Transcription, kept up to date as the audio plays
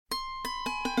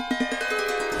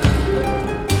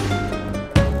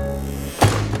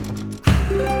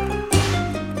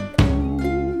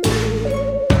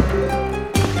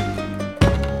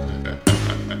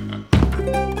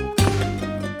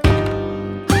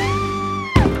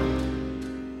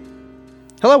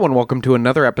Hello and welcome to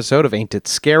another episode of Ain't It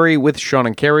Scary with Sean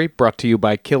and Carrie, brought to you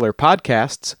by Killer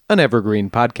Podcasts, an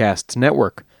evergreen podcasts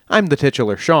network. I'm the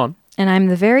titular Sean. And I'm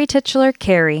the very titular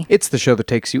Carrie. It's the show that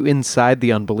takes you inside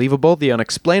the unbelievable, the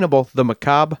unexplainable, the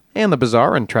macabre, and the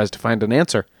bizarre and tries to find an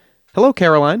answer. Hello,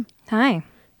 Caroline. Hi.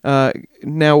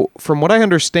 Now, from what I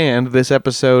understand, this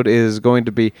episode is going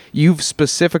to be, you've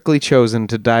specifically chosen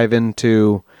to dive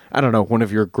into, I don't know, one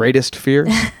of your greatest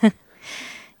fears?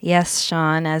 Yes,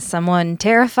 Sean, as someone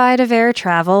terrified of air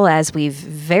travel, as we've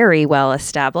very well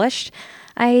established,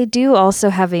 I do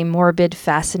also have a morbid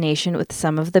fascination with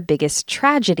some of the biggest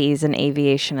tragedies in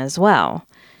aviation as well.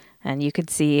 And you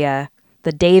could see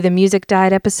the Day the Music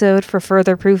Died episode for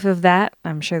further proof of that.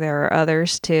 I'm sure there are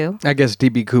others too. I guess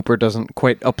D.B. Cooper doesn't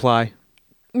quite apply.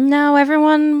 No,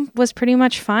 everyone was pretty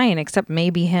much fine except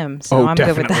maybe him. So I'm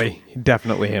good with that.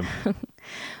 Definitely him.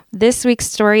 This week's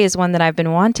story is one that I've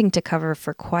been wanting to cover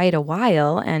for quite a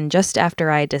while, and just after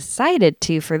I decided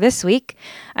to for this week,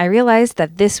 I realized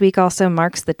that this week also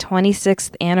marks the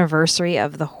 26th anniversary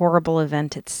of the horrible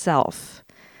event itself.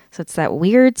 So it's that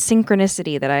weird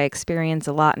synchronicity that I experience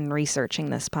a lot in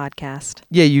researching this podcast.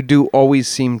 Yeah, you do always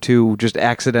seem to just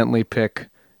accidentally pick,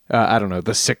 the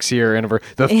 6-year anniversary,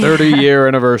 the 30-year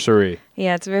anniversary.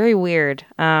 Yeah, it's very weird,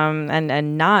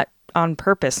 and not on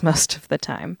purpose most of the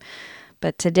time.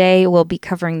 But today we'll be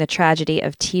covering the tragedy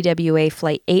of TWA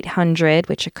Flight 800,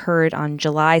 which occurred on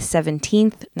July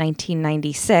 17th,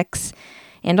 1996,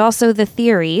 and also the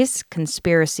theories,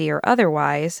 conspiracy or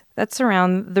otherwise, that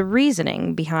surround the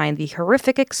reasoning behind the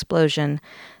horrific explosion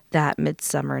that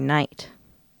midsummer night.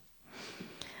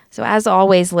 So as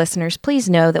always, listeners, please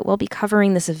know that we'll be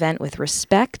covering this event with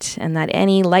respect and that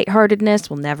any lightheartedness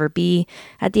will never be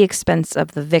at the expense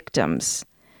of the victims.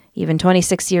 Even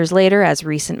 26 years later, as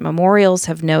recent memorials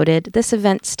have noted, this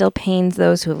event still pains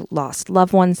those who have lost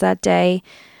loved ones that day.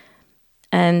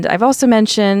 And I've also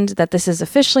mentioned that this is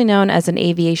officially known as an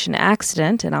aviation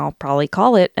accident, and I'll probably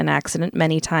call it an accident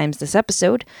many times this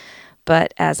episode.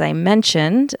 But as I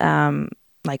mentioned,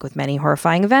 like with many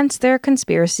horrifying events, there are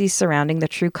conspiracies surrounding the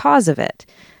true cause of it.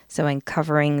 So in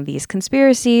covering these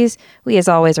conspiracies, we as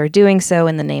always are doing so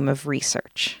in the name of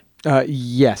research.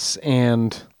 Yes,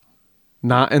 and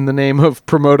not in the name of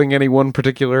promoting any one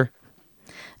particular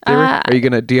theory? Do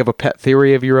you have a pet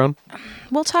theory of your own?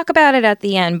 We'll talk about it at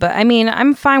the end, but I mean,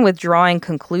 I'm fine with drawing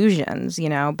conclusions,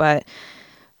 but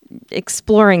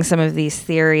exploring some of these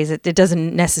theories, it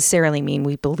doesn't necessarily mean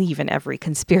we believe in every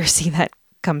conspiracy that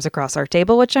comes across our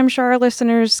table, which I'm sure our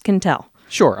listeners can tell.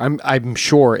 Sure, I'm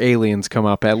sure aliens come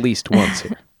up at least once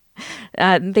here.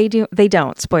 They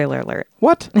don't, spoiler alert.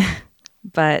 What?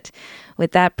 But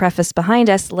with that preface behind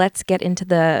us, let's get into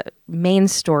the main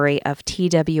story of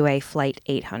TWA Flight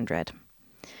 800.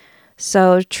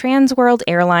 So Transworld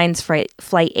Airlines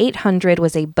Flight 800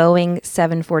 was a Boeing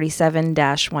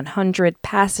 747-100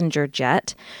 passenger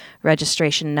jet,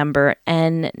 registration number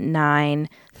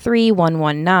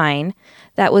N93119,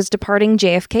 that was departing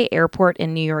JFK Airport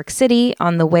in New York City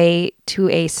on the way to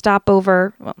a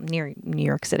stopover, near New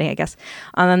York City, I guess,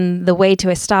 on the way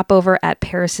to a stopover at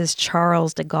Paris's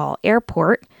Charles de Gaulle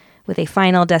Airport, with a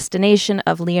final destination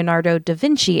of Leonardo da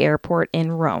Vinci Airport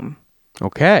in Rome.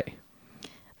 Okay.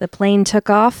 The plane took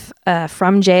off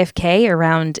from JFK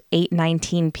around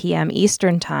 8:19 p.m.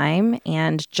 Eastern Time,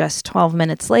 and just 12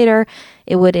 minutes later,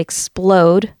 it would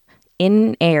explode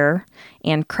in air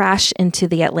and crash into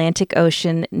the Atlantic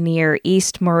Ocean near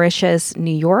East Mauritius,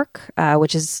 New York,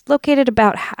 which is located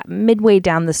about midway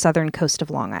down the southern coast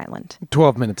of Long Island.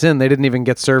 12 minutes in, they didn't even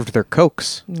get served their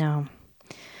Cokes. No.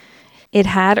 It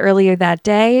had earlier that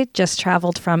day just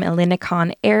traveled from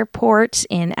Ellinikon Airport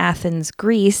in Athens,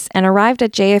 Greece, and arrived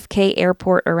at JFK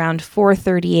Airport around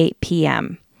 4:38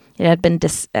 p.m. It had been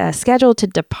scheduled to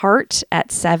depart at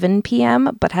 7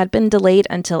 p.m., but had been delayed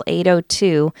until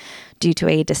 8:02 due to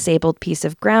a disabled piece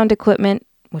of ground equipment,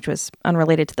 which was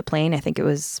unrelated to the plane. I think it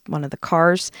was one of the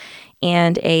cars,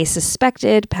 and a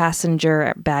suspected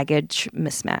passenger baggage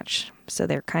mismatch. So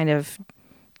they're kind of...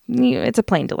 It's a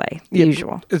plane delay,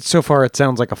 usual. So far, it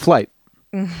sounds like a flight.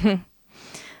 The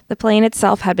plane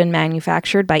itself had been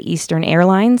manufactured by Eastern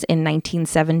Airlines in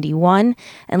 1971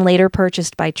 and later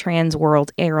purchased by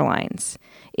Transworld Airlines.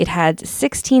 It had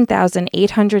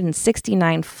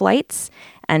 16,869 flights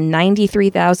and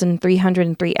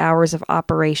 93,303 hours of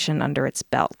operation under its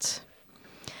belt.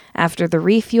 After the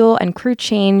refuel and crew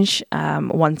change,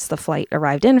 once the flight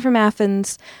arrived in from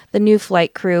Athens, the new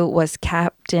flight crew was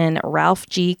Captain Ralph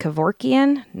G.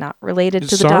 Kevorkian, not related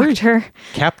to the doctor.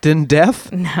 Captain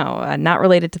Death? No, not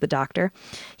related to the doctor.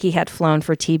 He had flown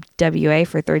for TWA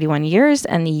for 31 years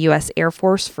and the U.S. Air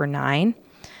Force for 9.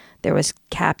 There was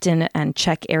Captain and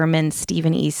Check Airman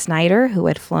Stephen E. Snyder, who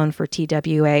had flown for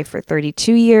TWA for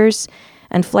 32 years,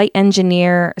 and Flight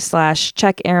Engineer /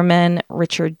 Check Airman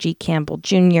Richard G. Campbell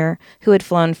Jr., who had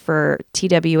flown for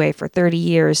TWA for 30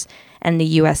 years and the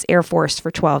U.S. Air Force for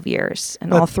 12 years.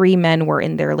 And all three men were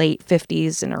in their late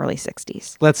 50s and early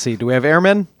 60s. Let's see. Do we have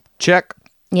airmen? Check.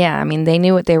 Yeah, I mean, they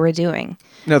knew what they were doing.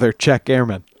 No, they're check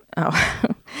airmen. Oh.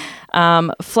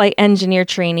 Flight engineer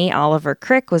trainee Oliver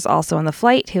Crick was also on the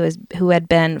flight, who had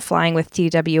been flying with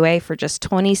TWA for just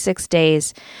 26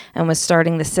 days and was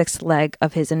starting the sixth leg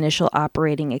of his initial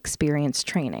operating experience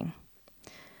training.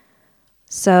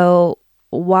 So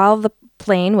while the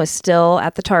plane was still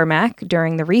at the tarmac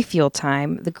during the refuel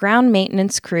time, the ground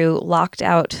maintenance crew locked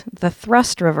out the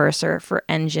thrust reverser for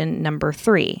engine number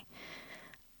 3.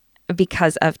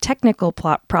 Because of technical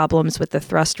problems with the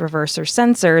thrust reverser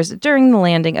sensors during the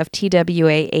landing of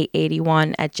TWA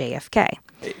 881 at JFK.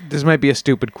 This might be a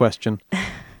stupid question.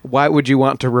 Why would you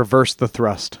want to reverse the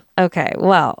thrust? Okay,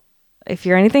 well, if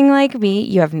you're anything like me,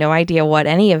 you have no idea what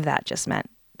any of that just meant.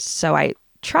 So I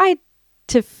tried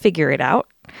to figure it out.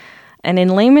 And in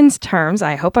layman's terms,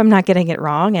 I hope I'm not getting it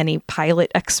wrong. Any pilot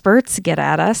experts, get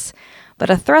at us. But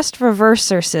a thrust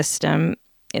reverser system,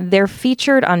 they're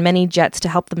featured on many jets to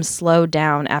help them slow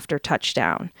down after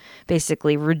touchdown,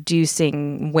 basically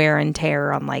reducing wear and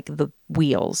tear on like the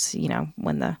wheels,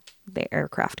 when the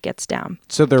aircraft gets down.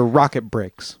 So they're rocket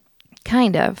brakes.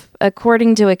 Kind of.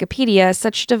 According to Wikipedia,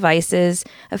 such devices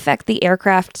affect the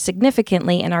aircraft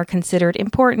significantly and are considered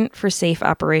important for safe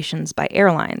operations by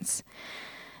airlines.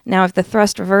 Now, if the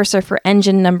thrust reverser for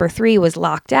engine number 3 was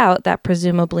locked out, that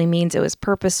presumably means it was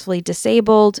purposefully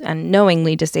disabled and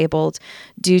knowingly disabled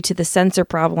due to the sensor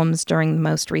problems during the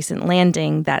most recent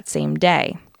landing that same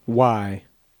day. Why?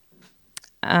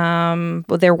 Well,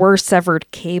 there were severed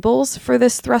cables for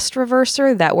this thrust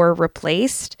reverser that were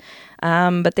replaced,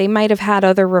 but they might have had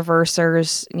other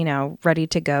reversers, ready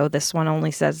to go. This one only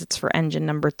says it's for engine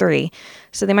number 3.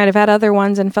 So they might have had other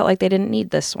ones and felt like they didn't need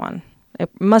this one. It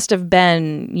must have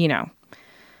been,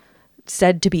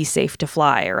 said to be safe to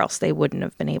fly, or else they wouldn't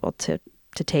have been able to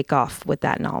take off with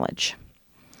that knowledge.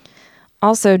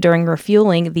 Also, during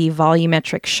refueling, the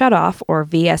volumetric shutoff, or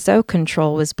VSO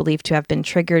control, was believed to have been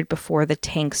triggered before the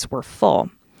tanks were full.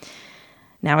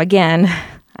 Now, again,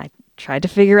 I tried to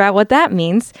figure out what that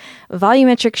means.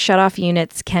 Volumetric shutoff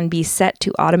units can be set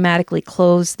to automatically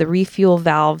close the refuel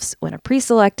valves when a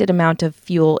pre-selected amount of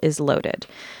fuel is loaded.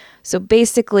 So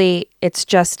basically, it's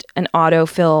just an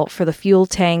autofill for the fuel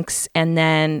tanks, and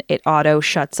then it auto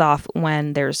shuts off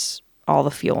when there's all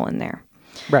the fuel in there.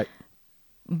 Right.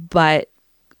 But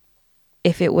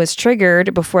if it was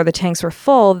triggered before the tanks were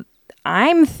full,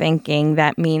 I'm thinking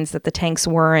that means that the tanks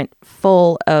weren't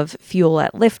full of fuel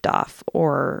at liftoff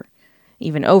or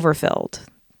even overfilled.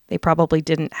 They probably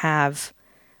didn't have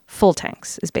full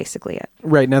tanks, is basically it.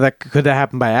 Right. Now, could that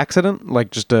happen by accident?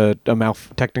 Like just a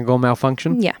technical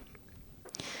malfunction? Yeah.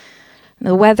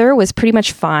 The weather was pretty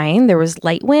much fine. There was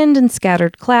light wind and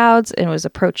scattered clouds, and it was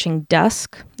approaching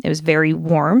dusk. It was very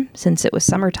warm since it was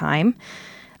summertime.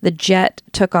 The jet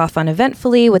took off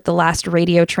uneventfully, with the last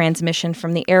radio transmission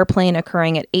from the airplane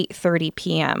occurring at 8:30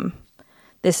 p.m.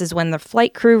 This is when the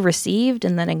flight crew received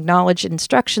and then acknowledged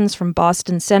instructions from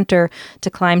Boston Center to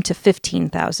climb to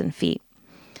 15,000 feet.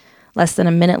 Less than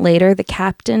a minute later, the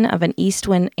captain of an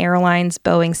Eastwind Airlines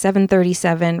Boeing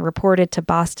 737 reported to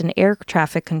Boston Air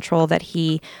Traffic Control that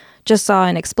he just saw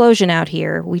an explosion out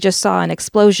here. We just saw an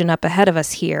explosion up ahead of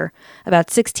us here,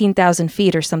 about 16,000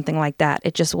 feet or something like that.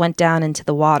 It just went down into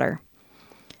the water.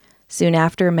 Soon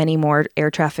after, many more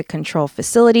air traffic control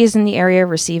facilities in the area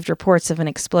received reports of an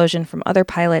explosion from other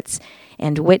pilots,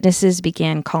 and witnesses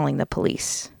began calling the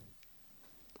police.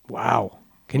 Wow.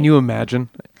 Can you imagine?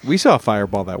 We saw a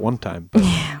fireball that one time. But...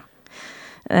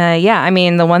 I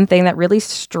mean, the one thing that really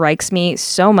strikes me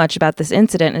so much about this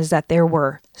incident is that there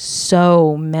were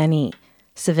so many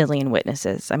civilian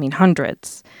witnesses. I mean,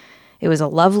 hundreds. It was a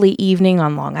lovely evening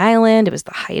on Long Island. It was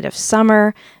the height of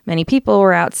summer. Many people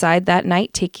were outside that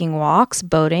night taking walks,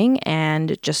 boating,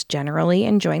 and just generally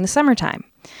enjoying the summertime.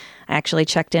 I actually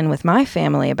checked in with my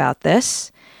family about this.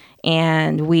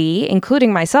 And we,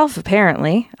 including myself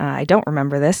apparently, I don't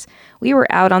remember this, we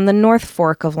were out on the North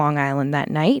Fork of Long Island that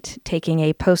night, taking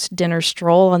a post-dinner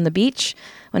stroll on the beach,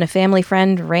 when a family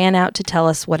friend ran out to tell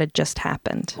us what had just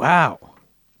happened. Wow.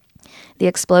 The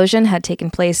explosion had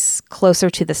taken place closer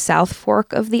to the South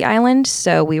Fork of the island,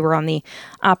 so we were on the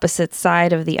opposite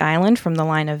side of the island from the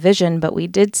line of vision, but we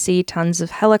did see tons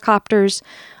of helicopters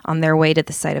on their way to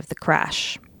the site of the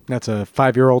crash. That's a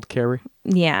 5-year-old Carrie.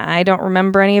 Yeah, I don't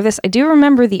remember any of this. I do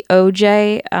remember the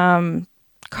OJ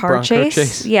car Bronco chase.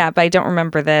 chase. Yeah, but I don't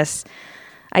remember this.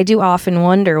 I do often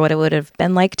wonder what it would have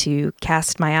been like to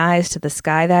cast my eyes to the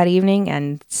sky that evening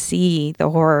and see the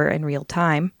horror in real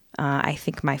time. I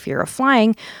think my fear of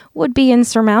flying would be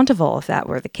insurmountable if that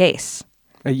were the case.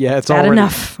 Yeah, it's Bad already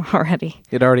enough already.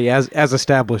 It already, as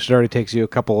established, it already takes you a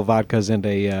couple of vodkas and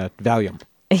a Valium.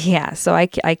 Yeah, so I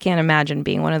can't imagine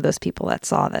being one of those people that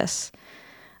saw this.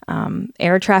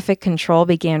 Air traffic control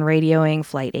began radioing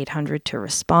Flight 800 to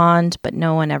respond, but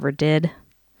no one ever did.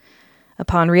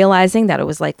 Upon realizing that it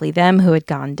was likely them who had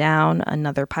gone down,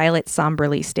 another pilot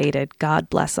somberly stated, "God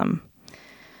bless them."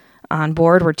 On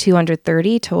board were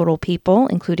 230 total people,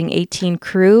 including 18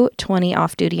 crew, 20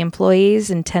 off-duty employees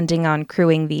intending on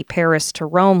crewing the Paris to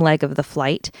Rome leg of the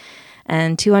flight,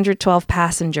 and 212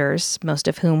 passengers, most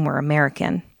of whom were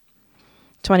American.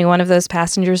 21 of those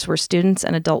passengers were students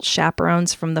and adult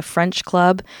chaperones from the French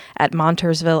Club at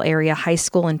Montoursville Area High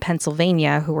School in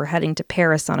Pennsylvania who were heading to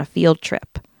Paris on a field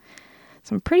trip.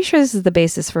 So I'm pretty sure this is the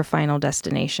basis for Final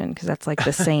Destination, because that's like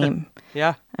the same.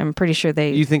 Yeah. I'm pretty sure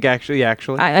they... You think actually?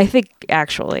 I think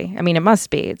actually. I mean, it must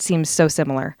be. It seems so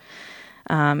similar.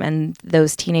 And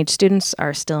those teenage students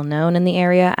are still known in the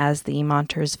area as the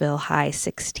Montoursville High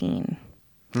 16.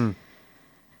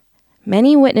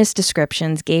 Many witness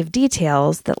descriptions gave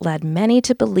details that led many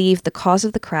to believe the cause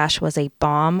of the crash was a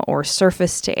bomb or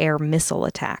surface-to-air missile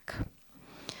attack.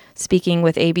 Speaking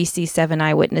with ABC 7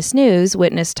 Eyewitness News,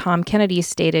 witness Tom Kennedy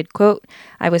stated, quote,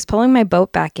 "I was pulling my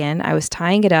boat back in, I was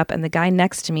tying it up, and the guy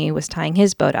next to me was tying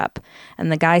his boat up.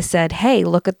 And the guy said, 'Hey,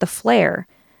 look at the flare.'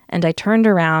 And I turned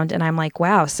around, and I'm like,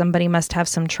 wow, somebody must have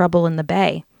some trouble in the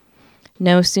bay.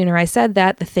 No sooner I said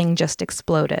that, the thing just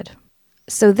exploded."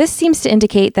 So this seems to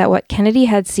indicate that what Kennedy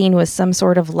had seen was some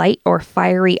sort of light or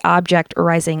fiery object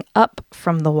rising up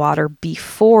from the water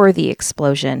before the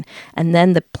explosion, and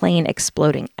then the plane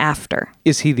exploding after.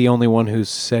 Is he the only one who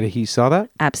said he saw that?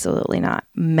 Absolutely not.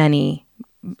 Many,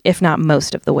 if not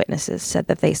most of the witnesses said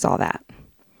that they saw that.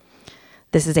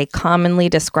 This is a commonly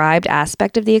described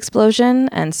aspect of the explosion,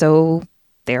 and so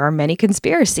there are many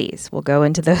conspiracies. We'll go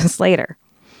into those later.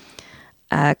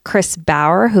 Chris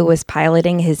Bauer, who was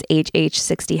piloting his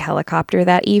HH-60 helicopter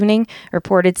that evening,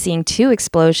 reported seeing 2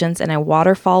 explosions and a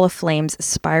waterfall of flames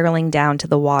spiraling down to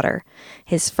the water.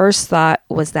 His first thought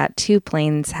was that 2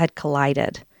 planes had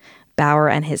collided. Bauer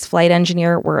and his flight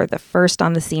engineer were the first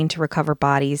on the scene to recover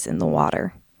bodies in the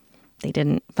water. They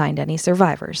didn't find any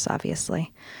survivors,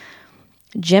 obviously.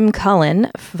 Jim Cullen,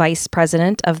 vice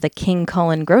president of the King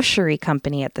Cullen Grocery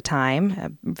Company at the time, a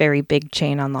very big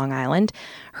chain on Long Island,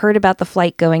 heard about the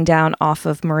flight going down off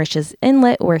of Mauritius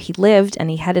Inlet where he lived, and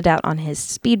he headed out on his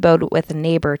speedboat with a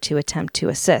neighbor to attempt to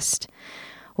assist.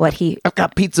 I've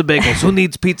got pizza bagels. Who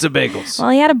needs pizza bagels? Well,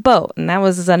 he had a boat, and that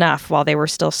was enough while they were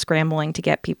still scrambling to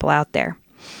get people out there.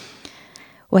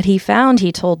 What he found,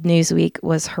 he told Newsweek,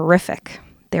 was horrific.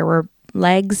 There were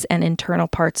legs and internal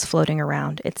parts floating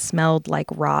around. It smelled like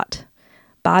rot.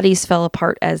 Bodies fell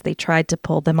apart as they tried to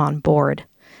pull them on board.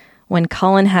 When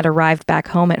Cullen had arrived back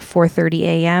home at 4:30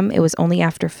 a.m., it was only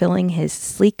after filling his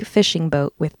sleek fishing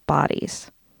boat with bodies.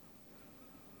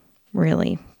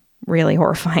 Really, really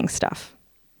horrifying stuff.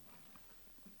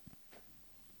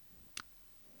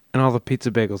 And all the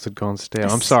pizza bagels had gone stale.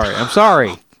 I'm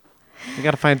sorry. You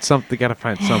gotta find something.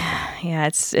 Yeah,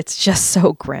 it's just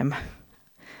so grim.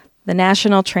 The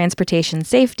National Transportation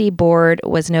Safety Board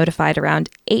was notified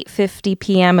around 8:50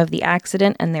 p.m. of the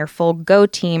accident, and their full GO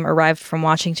team arrived from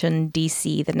Washington,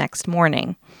 D.C. the next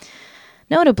morning.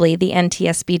 Notably, the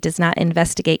NTSB does not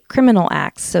investigate criminal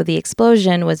acts, so the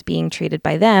explosion was being treated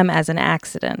by them as an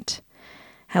accident.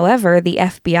 However, the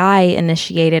FBI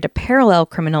initiated a parallel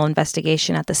criminal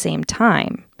investigation at the same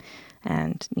time.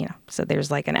 And, so there's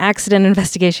like an accident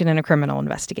investigation and a criminal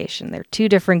investigation. They're 2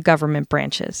 different government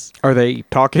branches. Are they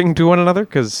talking to one another?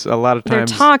 Because a lot of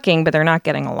times... They're talking, but they're not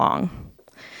getting along.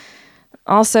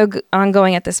 Also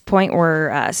ongoing at this point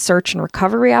were search and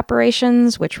recovery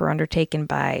operations, which were undertaken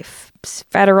by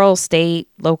federal, state,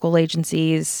 local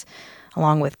agencies,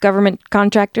 along with government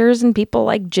contractors and people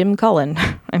like Jim Cullen.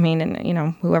 I mean,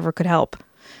 and, whoever could help.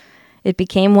 It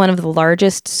became one of the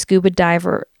largest scuba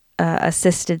diver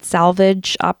assisted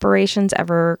salvage operations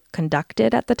ever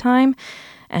conducted at the time,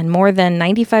 and more than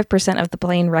 95% of the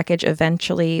plane wreckage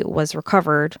eventually was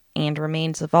recovered, and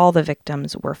remains of all the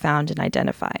victims were found and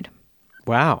identified.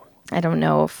 Wow. I don't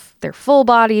know if they're full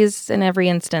bodies in every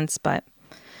instance, but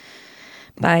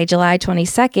by July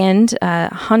 22nd,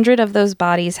 100 of those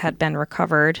bodies had been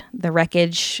recovered. The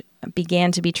wreckage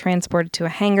began to be transported to a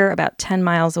hangar about 10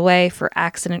 miles away for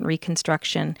accident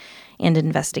reconstruction and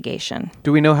investigation.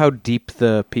 Do we know how deep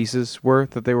the pieces were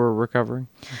that they were recovering?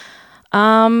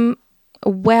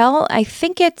 Well, I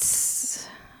think it's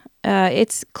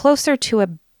closer to a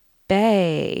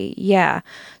bay. Yeah.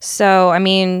 So, I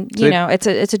mean,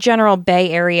 it's a general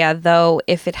bay area, though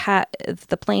if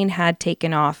the plane had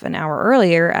taken off an hour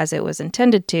earlier as it was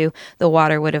intended to, the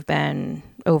water would have been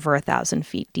over 1,000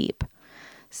 feet deep.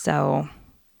 So,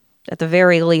 at the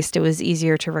very least, it was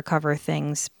easier to recover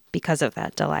things because of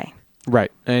that delay.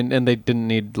 Right. And they didn't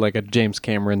need like a James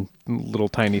Cameron little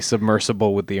tiny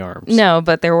submersible with the arms. No,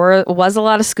 but there was a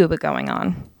lot of scuba going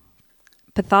on.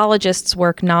 Pathologists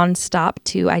work nonstop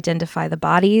to identify the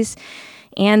bodies,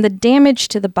 and the damage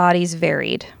to the bodies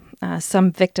varied.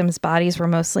 Some victims' bodies were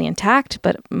mostly intact,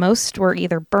 but most were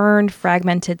either burned,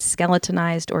 fragmented,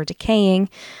 skeletonized, or decaying,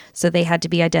 so they had to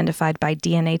be identified by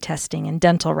DNA testing and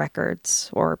dental records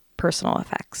or personal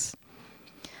effects.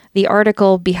 The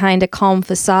article Behind a Calm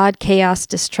Facade, Chaos,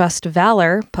 Distrust,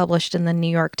 Valor, published in the New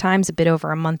York Times a bit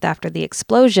over a month after the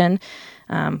explosion,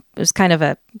 it was kind of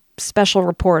a special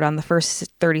report on the first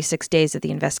 36 days of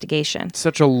the investigation.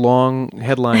 Such a long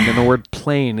headline, and the word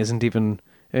plane isn't even...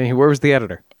 where was the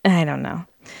editor? I don't know.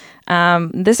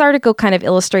 This article kind of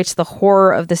illustrates the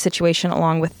horror of the situation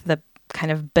along with the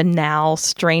kind of banal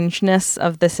strangeness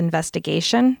of this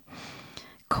investigation.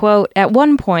 Quote, at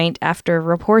one point, after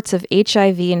reports of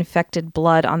HIV-infected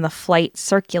blood on the flight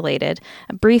circulated,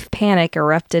 a brief panic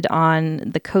erupted on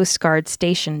the Coast Guard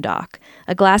station dock.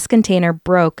 A glass container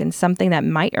broke and something that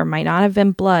might or might not have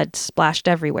been blood splashed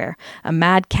everywhere. A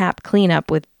madcap cleanup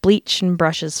with bleach and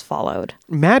brushes followed.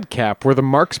 Madcap? Were the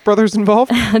Marx Brothers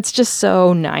involved? It's just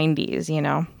so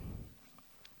 90s,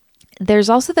 There's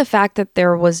also the fact that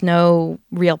there was no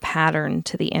real pattern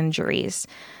to the injuries.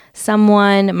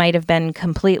 Someone might have been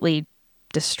completely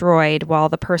destroyed while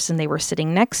the person they were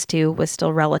sitting next to was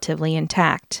still relatively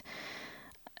intact.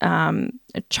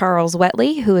 Charles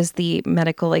Wetley, who is the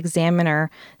medical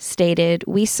examiner, stated,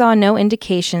 "We saw no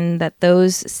indication that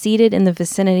those seated in the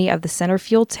vicinity of the center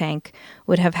fuel tank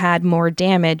would have had more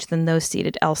damage than those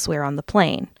seated elsewhere on the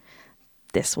plane."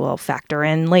 This will factor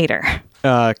in later.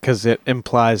 Because it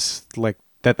implies like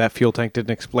that fuel tank didn't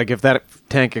explode. Like if that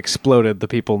tank exploded, the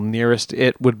people nearest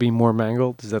it would be more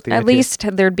mangled. Is that the idea? At least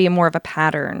there'd be more of a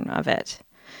pattern of it.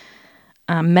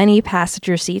 Many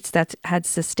passenger seats that had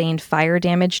sustained fire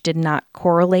damage did not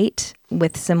correlate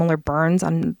with similar burns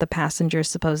on the passengers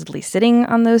supposedly sitting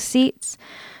on those seats.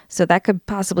 So that could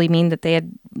possibly mean that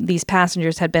these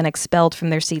passengers had been expelled from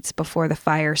their seats before the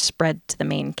fire spread to the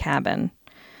main cabin.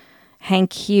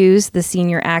 Hank Hughes, the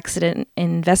senior accident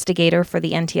investigator for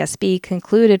the NTSB,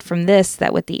 concluded from this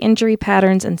that with the injury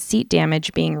patterns and seat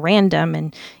damage being random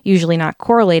and usually not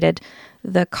correlated,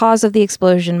 the cause of the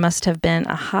explosion must have been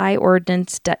a high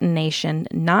ordnance detonation,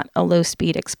 not a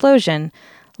low-speed explosion,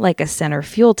 like a center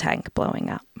fuel tank blowing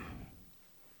up.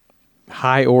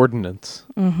 High ordnance.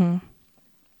 Mm-hmm.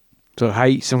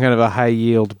 So some kind of a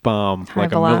high-yield bomb, high like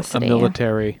velocity, a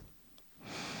military.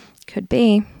 Could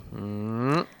be.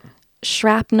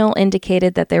 Shrapnel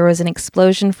indicated that there was an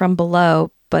explosion from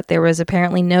below, but there was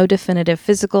apparently no definitive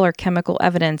physical or chemical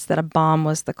evidence that a bomb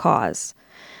was the cause.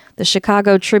 The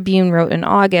Chicago Tribune wrote in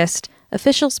August,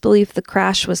 officials believe the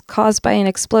crash was caused by an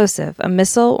explosive, a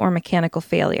missile, or mechanical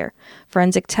failure.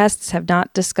 Forensic tests have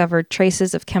not discovered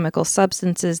traces of chemical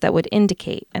substances that would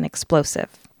indicate an explosive.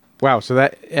 Wow, so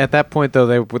that at that point, though,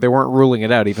 they weren't ruling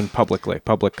it out even publicly,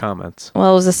 public comments.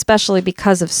 Well, it was especially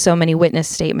because of so many witness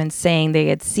statements saying they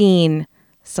had seen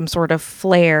some sort of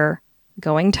flare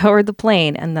going toward the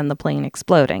plane and then the plane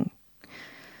exploding.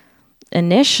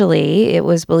 Initially, it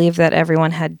was believed that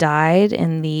everyone had died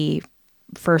in the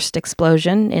first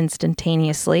explosion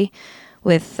instantaneously,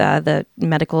 with the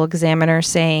medical examiner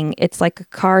saying it's like a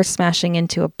car smashing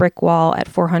into a brick wall at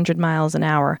 400 miles an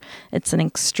hour. It's an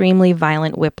extremely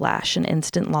violent whiplash, an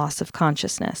instant loss of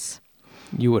consciousness.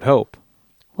 You would hope.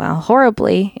 Well,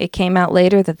 horribly, it came out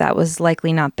later that was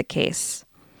likely not the case.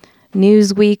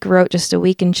 Newsweek wrote just a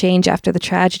week and change after the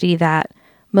tragedy that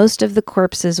most of the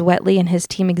corpses Wetley and his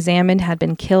team examined had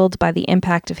been killed by the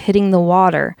impact of hitting the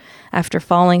water after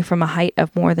falling from a height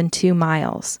of more than 2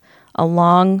 miles. A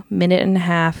long,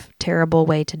 minute-and-a-half, terrible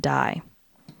way to die.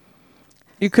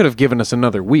 You could have given us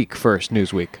another week first,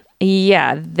 Newsweek.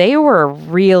 Yeah, they were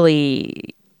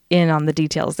really in on the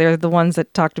details. They're the ones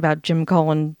that talked about Jim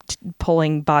Cullen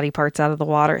pulling body parts out of the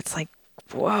water. It's like,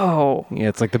 whoa. Yeah,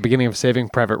 it's like the beginning of Saving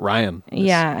Private Ryan.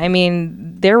 Yeah, I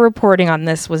mean, their reporting on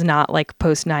this was not like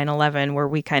post 9/11 where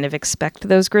we kind of expect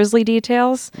those grisly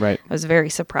details. Right. I was very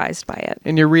surprised by it.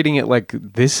 And you're reading it like,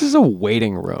 this is a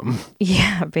waiting room.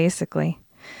 Yeah, basically.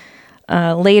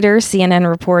 Later, CNN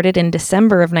reported in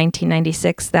December of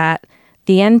 1996 that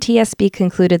The NTSB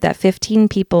concluded that 15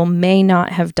 people may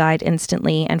not have died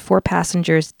instantly, and 4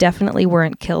 passengers definitely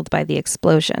weren't killed by the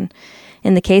explosion.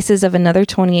 In the cases of another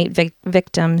 28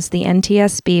 victims, the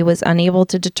NTSB was unable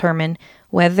to determine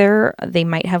whether they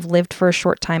might have lived for a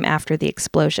short time after the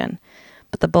explosion.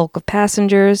 But the bulk of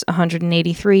passengers,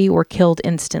 183, were killed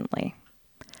instantly.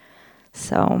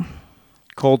 So,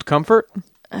 Cold comfort?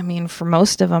 I mean, for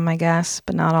most of them, I guess,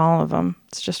 but not all of them.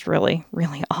 It's just really,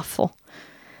 really awful.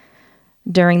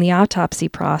 During the autopsy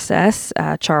process,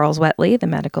 Charles Wetley, the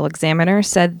medical examiner,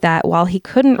 said that while he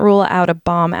couldn't rule out a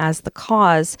bomb as the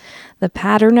cause, the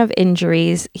pattern of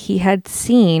injuries he had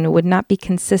seen would not be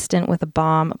consistent with a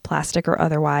bomb, plastic or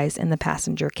otherwise, in the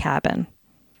passenger cabin.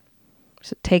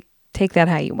 So take that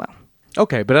how you will.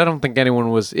 Okay, but I don't think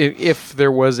anyone was... If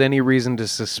there was any reason to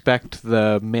suspect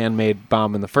the man-made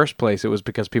bomb in the first place, it was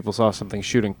because people saw something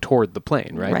shooting toward the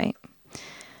plane, right? Right.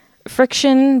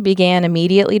 Friction began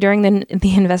immediately during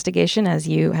the investigation, as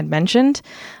you had mentioned,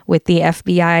 with the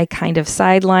FBI kind of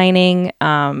sidelining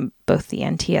both the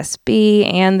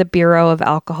NTSB and the Bureau of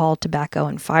Alcohol, Tobacco,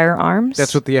 and Firearms.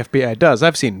 That's what the FBI does.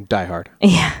 I've seen Die Hard.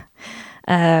 Yeah.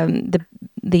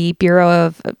 The Bureau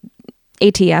of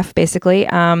ATF, basically,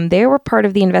 they were part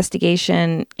of the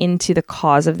investigation into the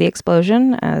cause of the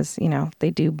explosion, as, you know, they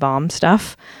do bomb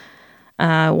stuff.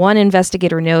 One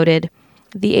investigator noted,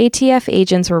 the ATF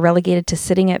agents were relegated to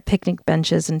sitting at picnic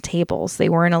benches and tables. They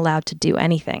weren't allowed to do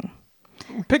anything.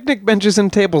 Picnic benches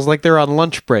and tables like they're on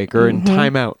lunch break or in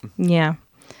timeout. Yeah.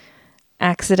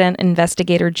 Accident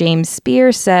investigator James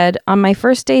Spear said, on my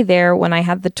first day there, when I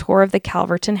had the tour of the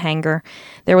Calverton hangar,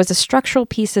 there was a structural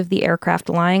piece of the aircraft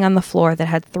lying on the floor that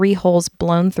had 3 holes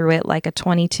blown through it like a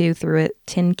 .22 through a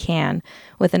tin can,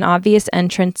 with an obvious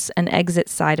entrance and exit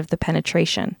side of the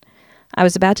penetration. I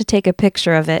was about to take a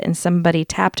picture of it, and somebody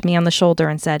tapped me on the shoulder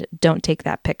and said, don't take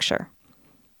that picture.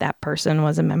 That person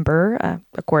was a member,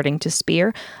 according to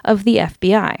Spear, of the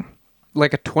FBI.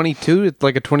 Like a .22? It's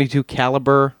like a .22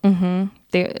 caliber?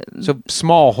 Mm-hmm. So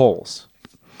small holes.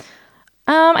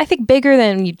 I think bigger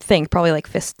than you'd think, probably like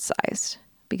fist-sized,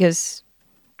 because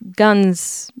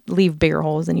guns leave bigger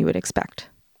holes than you would expect.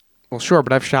 Well, sure,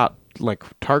 but I've shot like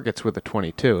targets with a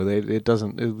 .22. It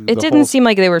doesn't... It didn't seem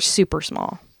like they were super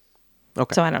small.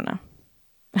 Okay. So I don't know.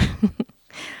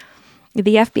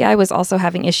 The FBI was also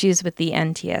having issues with the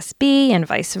NTSB and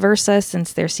vice versa,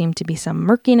 since there seemed to be some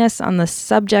murkiness on the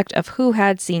subject of who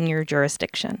had senior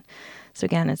jurisdiction. So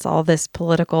again, it's all this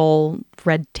political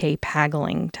red tape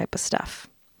haggling type of stuff.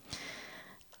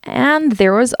 And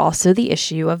there was also the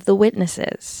issue of the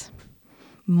witnesses.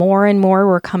 More and more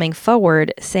were coming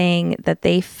forward saying that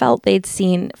they felt they'd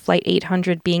seen Flight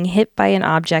 800 being hit by an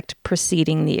object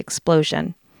preceding the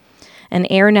explosion. An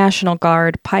Air National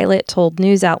Guard pilot told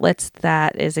news outlets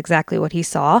that is exactly what he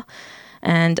saw,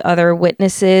 and other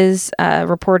witnesses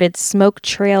reported smoke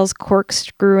trails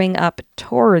corkscrewing up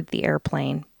toward the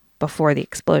airplane before the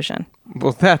explosion.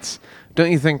 Well,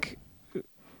 don't you think,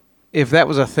 if that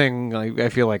was a thing, I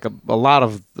feel like a lot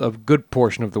of a good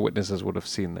portion of the witnesses would have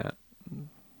seen that.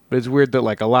 But it's weird that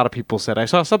like a lot of people said, I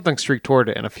saw something streak toward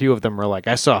it, and a few of them were like,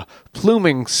 I saw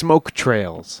pluming smoke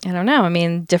trails. I don't know. I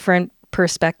mean, different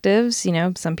perspectives, you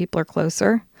know, some people are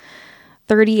closer.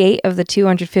 38 of the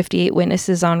 258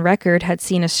 witnesses on record had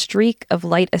seen a streak of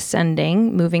light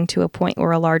ascending, moving to a point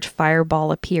where a large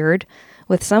fireball appeared,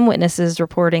 with some witnesses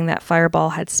reporting that fireball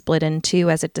had split in 2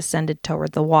 as it descended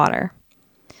toward the water.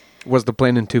 Was the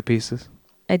plane in 2 pieces?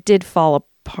 It did fall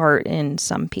apart in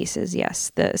some pieces,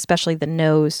 yes. Especially the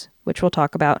nose, which we'll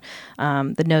talk about.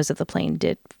 The nose of the plane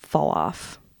did fall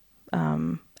off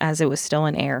as it was still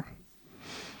in air.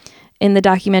 In the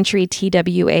documentary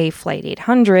TWA Flight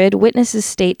 800, witnesses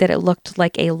state that it looked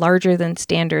like a larger than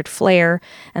standard flare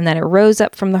and that it rose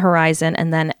up from the horizon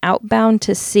and then outbound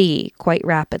to sea quite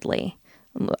rapidly,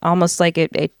 almost like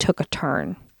it took a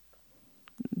turn,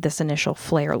 this initial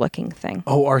flare-looking thing.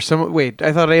 Oh, wait,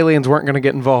 I thought aliens weren't going to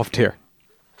get involved here,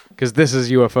 because this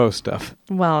is UFO stuff.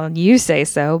 Well, you say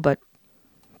so, but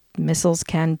missiles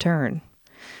can turn.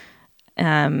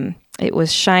 It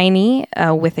was shiny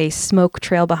with a smoke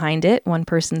trail behind it. One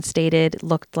person stated it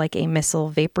looked like a missile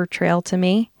vapor trail to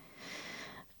me.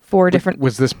 4 different...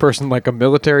 Was this person like a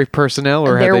military personnel?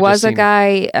 Or there was a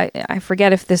guy, I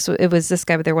forget if it was this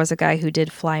guy, but there was a guy who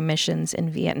did fly missions in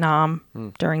Vietnam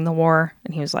during the war.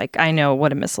 And he was like, I know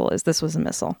what a missile is. This was a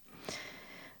missile.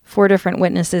 4 different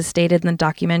witnesses stated in the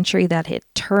documentary that it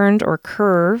turned or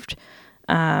curved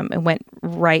and went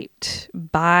right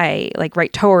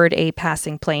toward a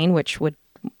passing plane, which would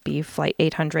be Flight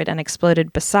 800, and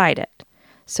exploded beside it.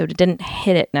 So it didn't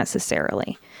hit it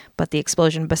necessarily, but the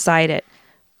explosion beside it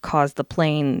caused the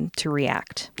plane to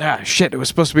react. Ah, shit, it was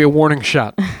supposed to be a warning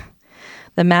shot.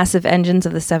 The massive engines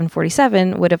of the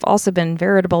 747 would have also been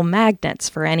veritable magnets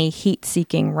for any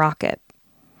heat-seeking rocket.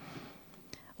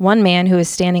 One man who was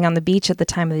standing on the beach at the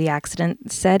time of the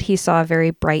accident said he saw a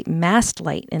very bright mast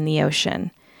light in the ocean,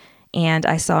 and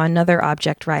I saw another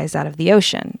object rise out of the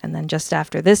ocean, and then just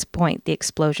after this point, the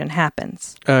explosion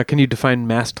happens. Can you define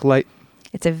mast light?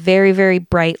 It's a very, very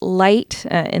bright light,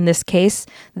 in this case,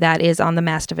 that is on the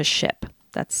mast of a ship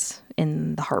that's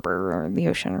in the harbor or the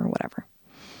ocean or whatever.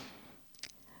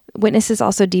 Witnesses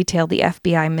also detailed the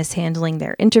FBI mishandling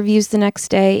their interviews the next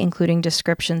day, including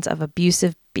descriptions of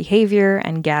abusive behavior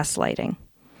and gaslighting.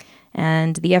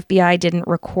 And the FBI didn't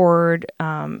record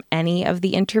any of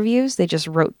the interviews. They just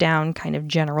wrote down kind of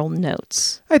general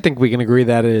notes. I think we can agree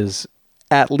that is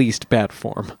at least bad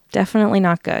form. Definitely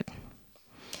not good.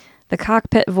 The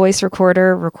cockpit voice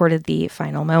recorder recorded the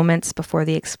final moments before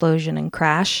the explosion and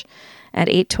crash. At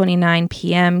 8:29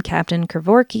 p.m., Captain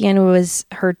Kevorkian was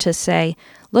heard to say,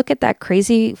 "Look at that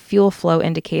crazy fuel flow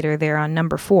indicator there on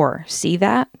number 4. See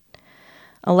that?"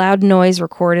 A loud noise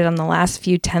recorded on the last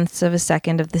few tenths of a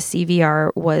second of the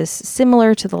CVR was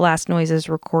similar to the last noises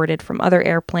recorded from other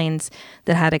airplanes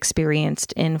that had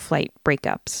experienced in-flight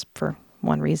breakups for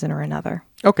one reason or another.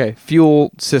 Okay,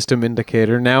 fuel system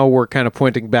indicator. Now we're kind of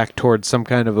pointing back towards some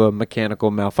kind of a mechanical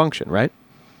malfunction, right?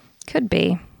 Could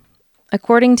be.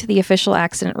 According to the official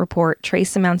accident report,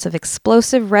 trace amounts of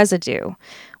explosive residue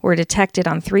were detected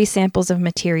on 3 samples of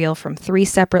material from 3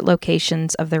 separate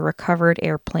locations of the recovered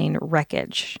airplane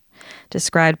wreckage,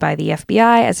 described by the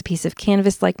FBI as a piece of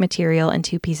canvas-like material and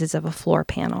 2 pieces of a floor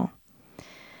panel.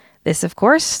 This, of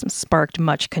course, sparked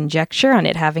much conjecture on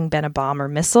it having been a bomb or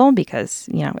missile because,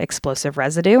 explosive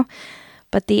residue.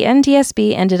 But the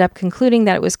NTSB ended up concluding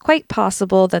that it was quite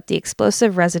possible that the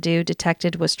explosive residue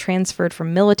detected was transferred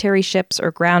from military ships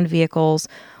or ground vehicles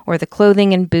or the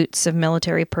clothing and boots of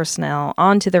military personnel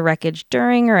onto the wreckage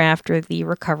during or after the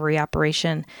recovery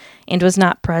operation and was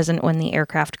not present when the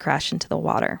aircraft crashed into the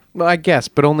water. Well, I guess,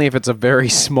 but only if it's a very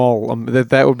small,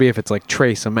 that would be if it's like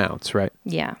trace amounts, right?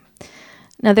 Yeah.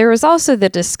 Now, there was also the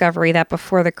discovery that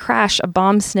before the crash, a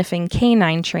bomb-sniffing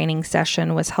canine training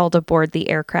session was held aboard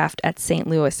the aircraft at St.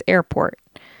 Louis Airport.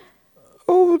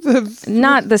 Oh,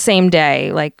 Not the same day.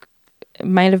 It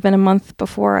might have been a month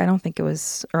before. I don't think it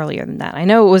was earlier than that. I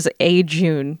know it was a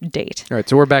June date. All right,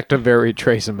 so we're back to very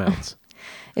trace amounts.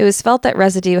 It was felt that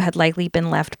residue had likely been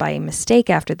left by a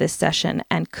mistake after this session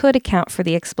and could account for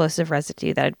the explosive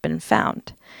residue that had been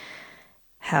found.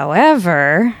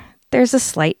 However, there's a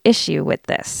slight issue with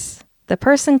this. The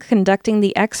person conducting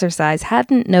the exercise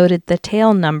hadn't noted the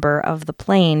tail number of the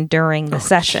plane during the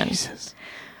session. Jesus.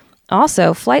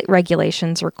 Also, flight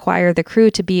regulations require the crew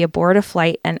to be aboard a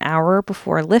flight an hour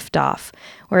before liftoff,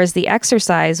 whereas the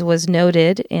exercise was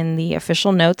noted in the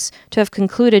official notes to have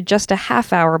concluded just a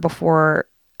half hour before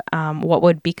what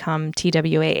would become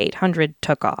TWA 800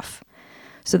 took off.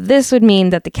 So this would mean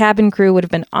that the cabin crew would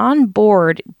have been on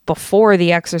board before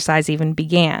the exercise even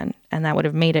began, and that would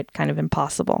have made it kind of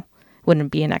impossible.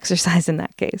 Wouldn't be an exercise in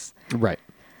that case. Right.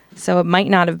 So it might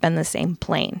not have been the same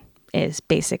plane, is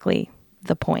basically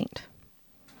the point.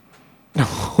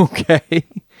 Okay.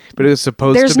 But it was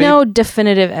supposed to be? There's no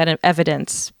definitive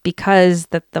evidence because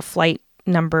that the flight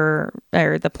number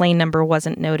or the plane number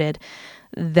wasn't noted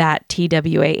that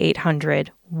TWA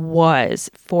 800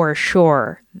 was for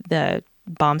sure the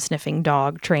bomb-sniffing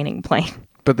dog training plane.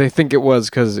 But they think it was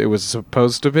because it was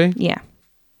supposed to be? Yeah.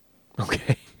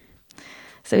 Okay.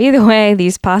 So either way,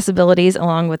 these possibilities,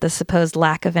 along with the supposed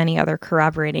lack of any other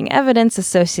corroborating evidence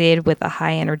associated with a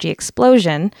high-energy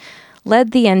explosion,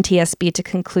 led the NTSB to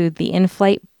conclude the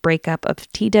in-flight breakup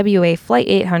of TWA Flight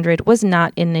 800 was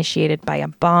not initiated by a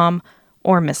bomb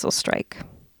or missile strike.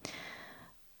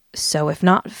 So if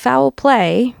not foul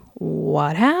play,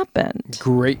 what happened?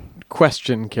 Great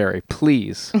question, Carrie.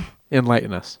 Please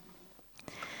enlighten us.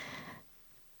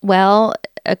 Well,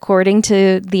 according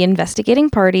to the investigating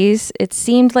parties, it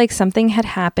seemed like something had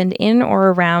happened in or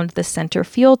around the center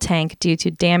fuel tank due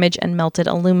to damage and melted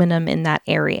aluminum in that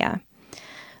area.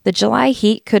 The July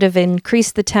heat could have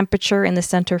increased the temperature in the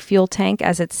center fuel tank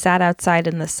as it sat outside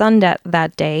in the sun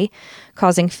that day,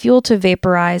 causing fuel to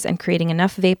vaporize and creating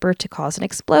enough vapor to cause an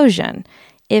explosion,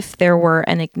 if there were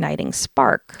an igniting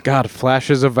spark. God,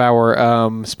 flashes of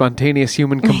our spontaneous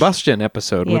human combustion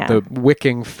episode with the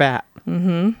wicking fat.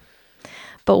 Mm-hmm.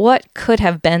 But what could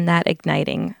have been that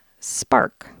igniting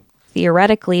spark?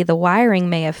 Theoretically, the wiring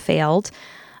may have failed,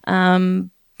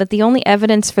 but the only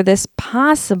evidence for this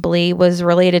possibly was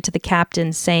related to the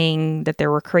captain saying that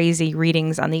there were crazy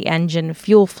readings on the engine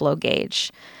fuel flow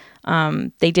gauge.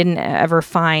 They didn't ever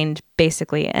find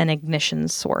basically an ignition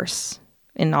source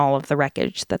in all of the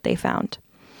wreckage that they found.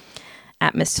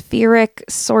 Atmospheric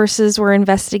sources were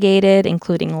investigated,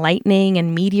 including lightning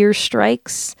and meteor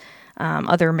strikes,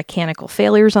 other mechanical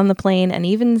failures on the plane, and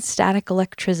even static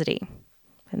electricity.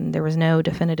 And there was no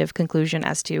definitive conclusion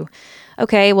as to,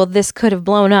 okay, well, this could have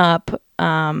blown up,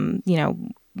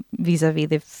 vis-a-vis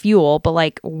the fuel, but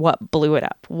like what blew it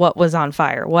up? What was on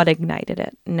fire? What ignited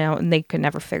it? No, and they could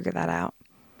never figure that out.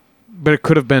 But it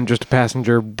could have been just a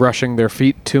passenger brushing their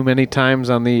feet too many times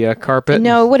on the carpet?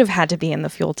 No, it would have had to be in the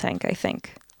fuel tank, I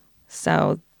think.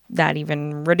 So that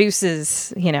even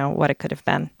reduces, what it could have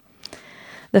been.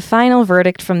 The final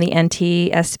verdict from the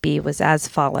NTSB was as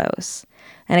follows.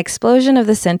 An explosion of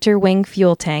the center wing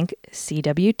fuel tank,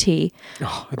 CWT.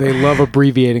 Oh, they love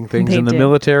abbreviating things in the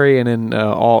military and in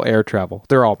all air travel.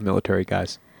 They're all military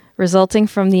guys. Resulting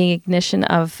from the ignition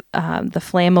of the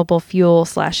flammable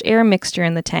fuel/air mixture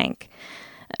in the tank.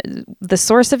 The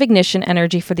source of ignition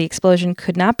energy for the explosion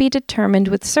could not be determined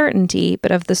with certainty,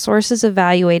 but of the sources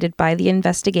evaluated by the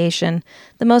investigation,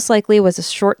 the most likely was a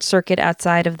short circuit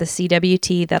outside of the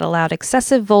CWT that allowed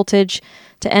excessive voltage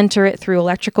to enter it through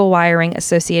electrical wiring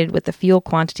associated with the fuel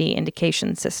quantity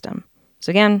indication system. So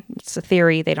again, it's a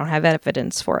theory. They don't have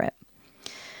evidence for it.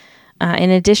 In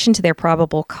addition to their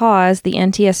probable cause, the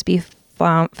NTSB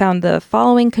found the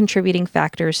following contributing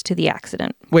factors to the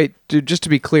accident. Wait, dude, just to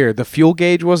be clear, the fuel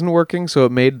gauge wasn't working, so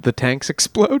it made the tanks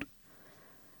explode?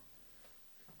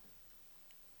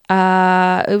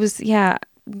 It was, yeah.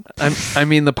 I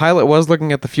mean, the pilot was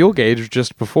looking at the fuel gauge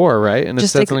just before, right? And it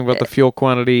said something about the fuel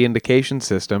quantity indication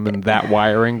system and that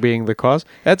wiring being the cause.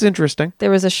 That's interesting.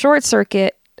 There was a short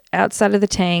circuit outside of the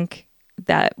tank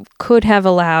that could have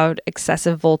allowed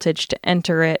excessive voltage to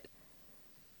enter it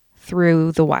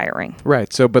through the wiring.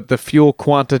 Right. So, but the fuel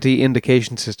quantity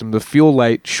indication system, the fuel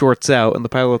light shorts out, and the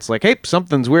pilot's like, hey,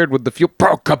 something's weird with the fuel.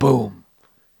 Kaboom!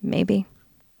 Maybe.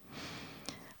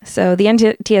 So the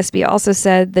NTSB also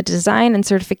said the design and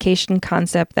certification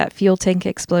concept that fuel tank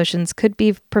explosions could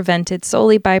be prevented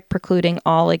solely by precluding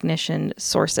all ignition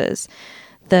sources.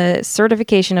 The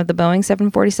certification of the Boeing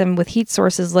 747 with heat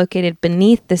sources located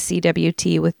beneath the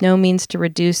CWT with no means to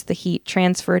reduce the heat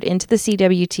transferred into the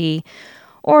CWT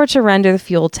or to render the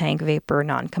fuel tank vapor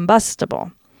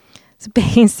non-combustible. So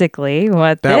basically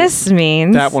what this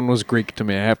means... That one was Greek to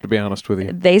me, I have to be honest with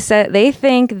you. They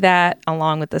think that,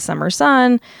 along with the summer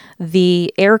sun,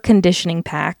 the air conditioning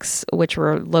packs, which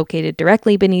were located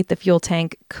directly beneath the fuel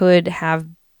tank, could have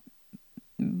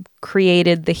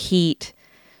created the heat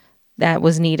that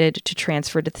was needed to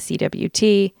transfer to the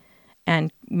CWT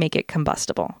and make it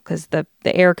combustible, because the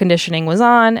air conditioning was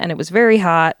on and it was very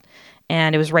hot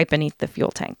and it was right beneath the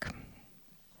fuel tank.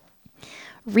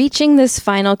 Reaching this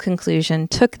final conclusion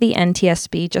took the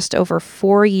NTSB just over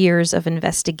 4 years of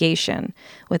investigation,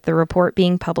 with the report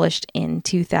being published in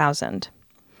 2000.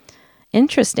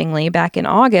 Interestingly, back in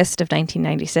August of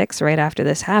 1996, right after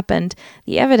this happened,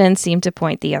 the evidence seemed to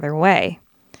point the other way.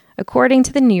 According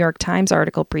to the New York Times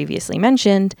article previously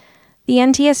mentioned, the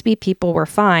NTSB people were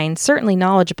fine, certainly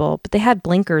knowledgeable, but they had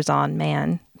blinkers on,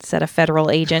 man, said a federal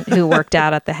agent who worked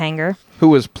out at the hangar. Who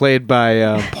was played by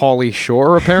Pauly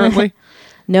Shore, apparently?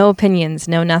 No opinions,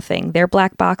 no nothing. Their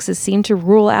black boxes seemed to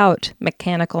rule out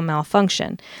mechanical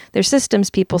malfunction. Their systems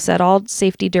people said all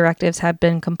safety directives had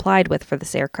been complied with for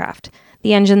this aircraft.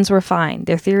 The engines were fine.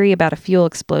 Their theory about a fuel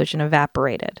explosion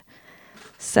evaporated.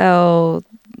 So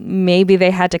maybe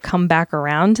they had to come back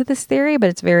around to this theory, but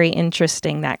it's very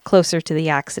interesting that closer to the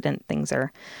accident, things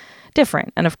are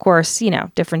different. And of course,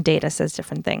 different data says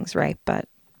different things, right? But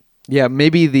yeah,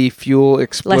 maybe the fuel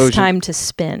explosion... Less time to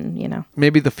spin,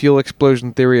 Maybe the fuel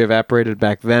explosion theory evaporated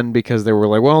back then because they were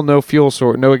like, well, no fuel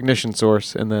source, no ignition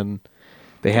source. And then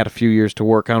they had a few years to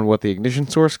work on what the ignition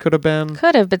source could have been.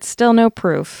 Could have, but still no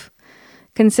proof.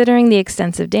 Considering the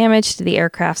extensive damage to the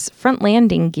aircraft's front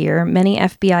landing gear, many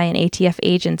FBI and ATF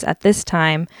agents at this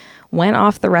time went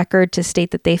off the record to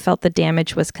state that they felt the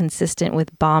damage was consistent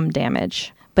with bomb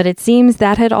damage. But it seems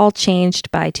that had all changed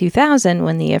by 2000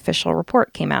 when the official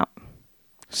report came out.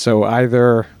 So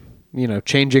either,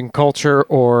 changing culture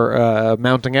or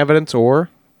mounting evidence or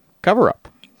cover-up.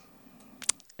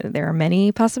 There are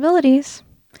many possibilities.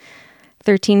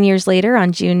 13 years later,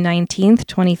 on June 19th,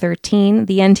 2013,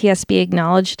 the NTSB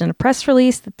acknowledged in a press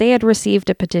release that they had received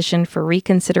a petition for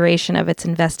reconsideration of its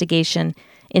investigation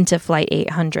into Flight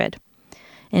 800.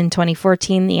 In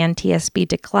 2014, the NTSB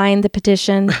declined the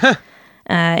petition.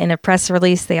 In a press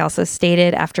release, they also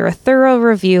stated, after a thorough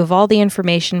review of all the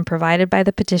information provided by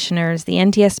the petitioners, the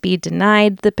NTSB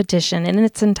denied the petition in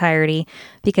its entirety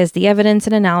because the evidence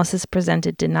and analysis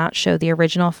presented did not show the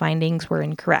original findings were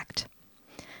incorrect.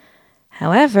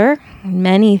 However,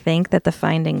 many think that the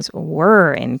findings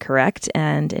were incorrect,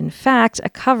 and in fact, a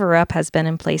cover-up has been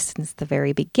in place since the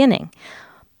very beginning.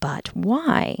 But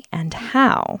why and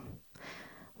how?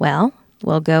 Well,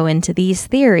 we'll go into these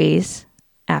theories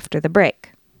after the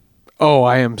break. Oh,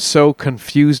 I am so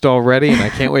confused already, and I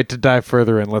can't wait to dive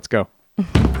further in. Let's go.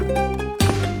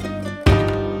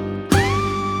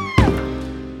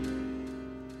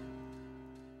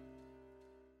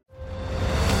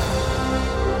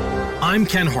 I'm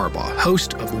Ken Harbaugh,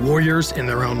 host of Warriors in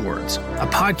Their Own Words, a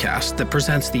podcast that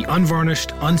presents the unvarnished,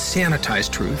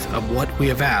 unsanitized truth of what we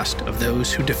have asked of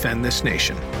those who defend this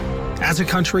nation. As a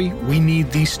country, we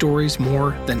need these stories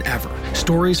more than ever.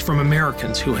 Stories from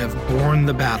Americans who have borne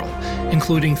the battle,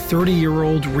 including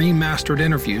 30-year-old remastered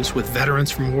interviews with veterans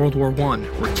from World War I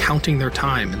recounting their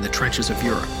time in the trenches of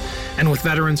Europe, and with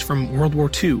veterans from World War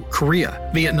II, Korea,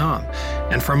 Vietnam,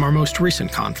 and from our most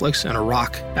recent conflicts in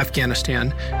Iraq,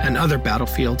 Afghanistan, and other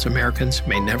battlefields Americans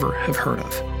may never have heard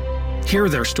of. Hear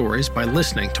their stories by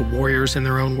listening to Warriors in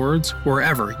Their Own Words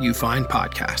wherever you find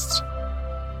podcasts.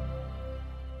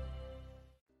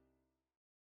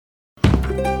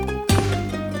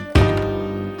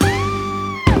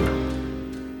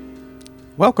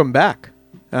 Welcome back.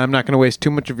 I'm not going to waste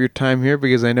too much of your time here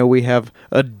because I know we have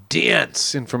a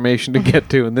dense information to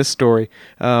get to in this story.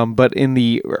 But in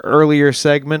the earlier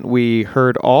segment, we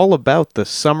heard all about the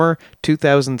summer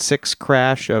 2006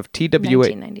 crash of TWA.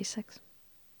 1996.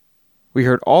 We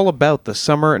heard all about the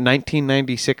summer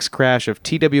 1996 crash of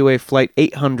TWA Flight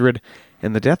 800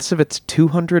 and the deaths of its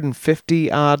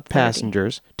 250-odd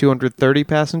passengers. 230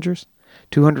 passengers?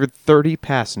 230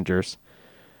 passengers.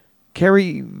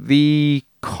 Carrie, the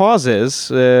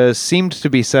causes seemed to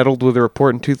be settled with a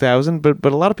report in 2000, but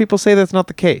a lot of people say that's not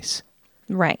the case.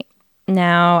 Right.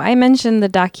 Now, I mentioned the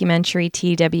documentary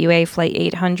TWA Flight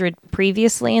 800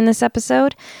 previously in this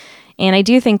episode, and I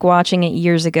do think watching it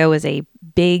years ago was a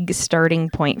big starting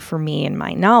point for me in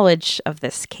my knowledge of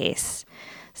this case.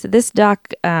 So this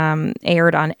doc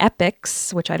aired on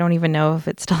Epix, which I don't even know if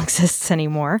it still exists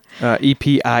anymore.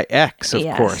 EPIX,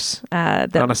 of course.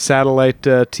 On a satellite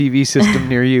TV system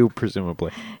near you,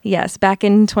 presumably. Yes, back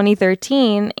in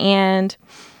 2013. And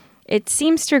it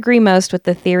seems to agree most with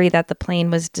the theory that the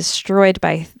plane was destroyed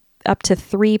by up to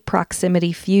 3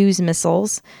 proximity fuse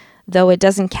missiles, though it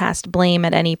doesn't cast blame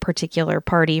at any particular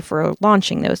party for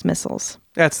launching those missiles.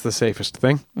 That's the safest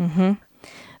thing. Mm-hmm.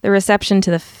 The reception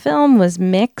to the film was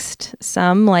mixed.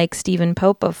 Some, like Stephen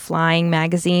Pope of Flying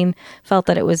magazine, felt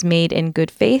that it was made in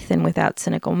good faith and without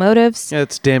cynical motives. Yeah,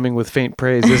 it's damning with faint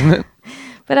praise, isn't it?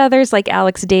 But others, like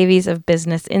Alex Davies of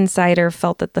Business Insider,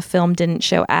 felt that the film didn't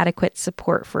show adequate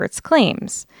support for its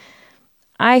claims.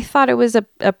 I thought it was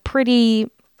a pretty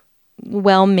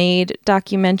well-made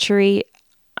documentary.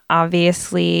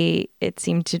 Obviously, it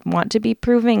seemed to want to be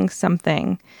proving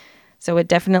something. So it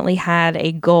definitely had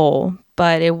a goal,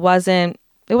 but it wasn't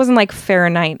like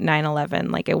Fahrenheit 9/11.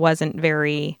 Like, it wasn't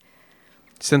very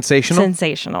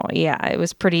sensational. Yeah, it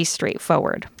was pretty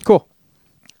straightforward. Cool.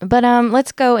 But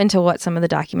let's go into what some of the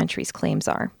documentary's claims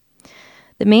are.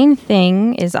 The main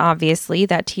thing is obviously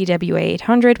that TWA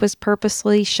 800 was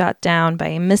purposely shot down by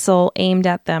a missile aimed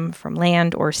at them from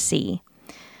land or sea.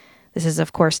 This is,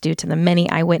 of course, due to the many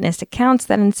eyewitness accounts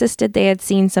that insisted they had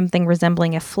seen something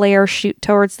resembling a flare shoot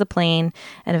towards the plane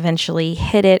and eventually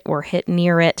hit it or hit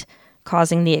near it,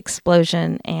 causing the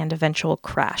explosion and eventual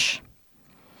crash.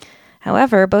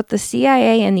 However, both the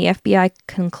CIA and the FBI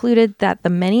concluded that the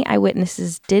many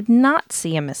eyewitnesses did not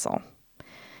see a missile.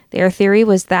 Their theory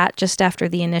was that just after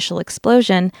the initial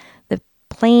explosion, the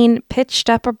plane pitched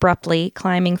up abruptly,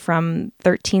 climbing from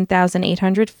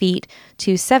 13,800 feet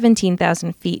to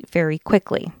 17,000 feet very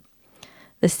quickly.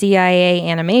 The CIA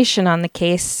animation on the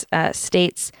case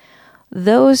states,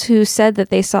 those who said that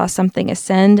they saw something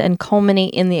ascend and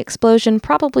culminate in the explosion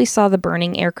probably saw the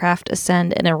burning aircraft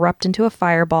ascend and erupt into a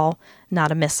fireball,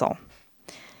 not a missile.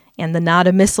 And the not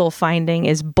a missile finding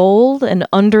is bold and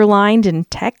underlined in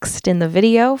text in the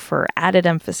video for added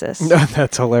emphasis.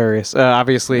 That's hilarious.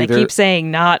 Obviously, they keep saying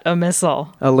not a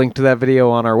missile. A link to that video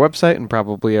on our website and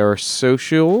probably our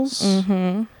socials.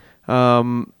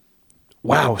 Mm-hmm.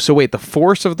 Wow. So wait, the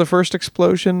force of the first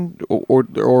explosion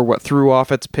or what threw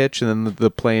off its pitch and then the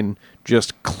plane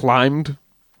just climbed?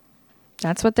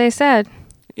 That's what they said.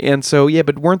 And so, yeah,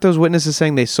 but weren't those witnesses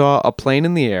saying they saw a plane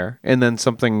in the air and then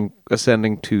something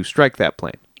ascending to strike that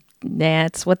plane?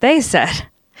 That's what they said.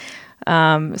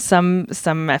 Some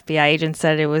FBI agents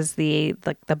said it was the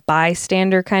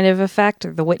bystander kind of effect,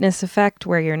 or the witness effect,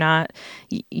 where you're not,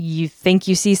 you think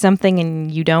you see something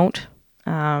and you don't.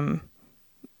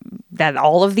 That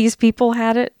all of these people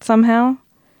had it somehow.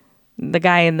 The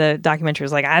guy in the documentary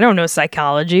was like, I don't know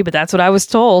psychology, but that's what I was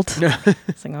told.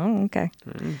 It's like, oh, okay.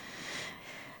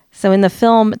 So in the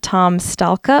film, Tom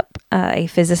Stalkup, a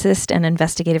physicist and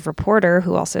investigative reporter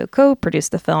who also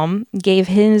co-produced the film, gave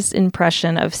his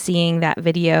impression of seeing that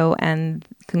video and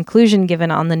conclusion given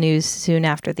on the news soon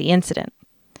after the incident.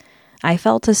 I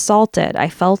felt assaulted. I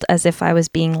felt as if I was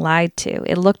being lied to.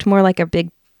 It looked more like a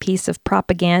big piece of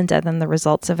propaganda than the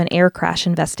results of an air crash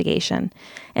investigation.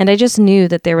 And I just knew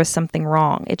that there was something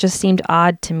wrong. It just seemed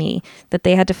odd to me that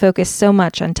they had to focus so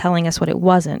much on telling us what it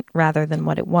wasn't rather than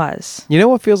what it was. You know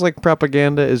what feels like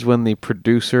propaganda is when the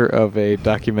producer of a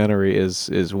documentary is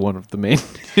one of the main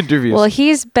interviews. Well,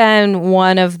 he's been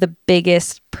one of the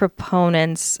biggest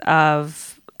proponents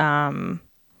of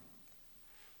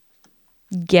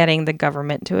getting the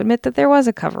government to admit that there was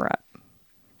a cover-up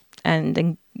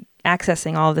and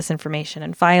accessing all of this information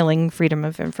and filing Freedom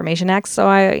of Information Acts. So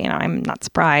I'm not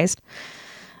surprised.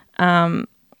 Stalkup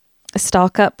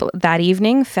that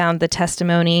evening found the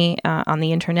testimony on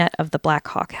the internet of the Black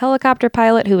Hawk helicopter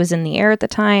pilot who was in the air at the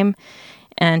time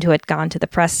and who had gone to the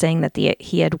press saying that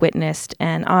he had witnessed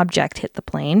an object hit the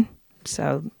plane.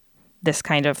 So this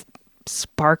kind of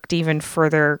sparked even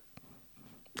further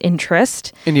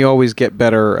interest. And you always get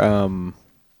better...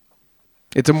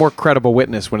 it's a more credible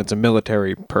witness when it's a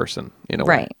military person, in a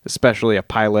way. Especially a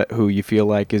pilot who you feel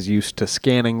like is used to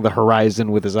scanning the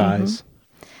horizon with his eyes.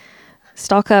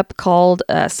 Stalkup called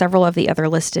several of the other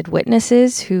listed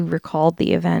witnesses who recalled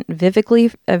the event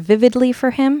vividly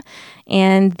for him,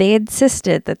 and they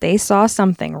insisted that they saw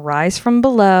something rise from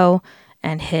below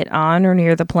and hit on or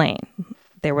near the plane.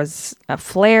 There was a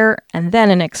flare and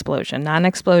then an explosion, not an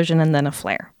explosion and then a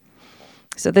flare.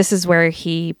 So this is where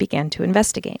he began to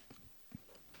investigate.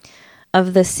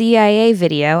 Of the CIA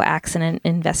video, accident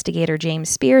investigator James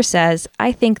Spear says,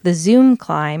 I think the zoom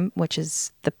climb, which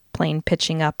is the plane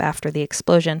pitching up after the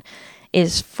explosion,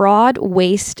 is fraud,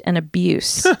 waste, and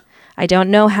abuse. I don't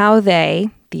know how they,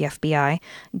 the FBI,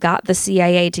 got the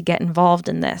CIA to get involved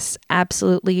in this.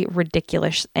 Absolutely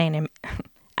ridiculous animation.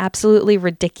 I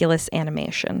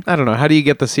don't know. How do you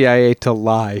get the CIA to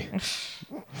lie?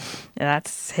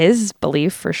 That's his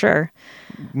belief for sure.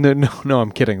 No,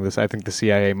 I'm kidding. I think the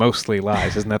CIA mostly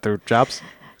lies. Isn't that their jobs?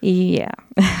 Yeah.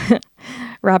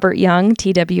 Robert Young,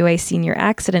 TWA senior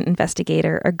accident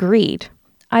investigator, agreed.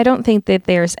 I don't think that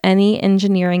there's any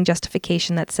engineering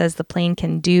justification that says the plane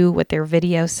can do what their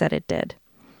video said it did.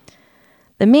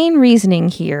 The main reasoning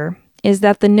here is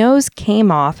that the nose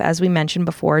came off, as we mentioned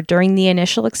before, during the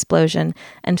initial explosion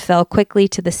and fell quickly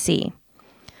to the sea.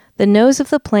 The nose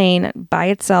of the plane by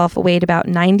itself weighed about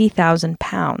 90,000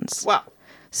 pounds. Wow.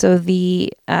 So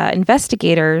the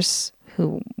investigators,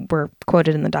 who were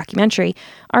quoted in the documentary,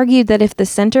 argued that if the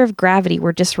center of gravity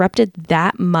were disrupted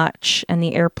that much and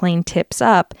the airplane tips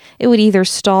up, it would either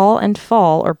stall and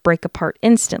fall or break apart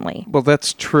instantly. Well,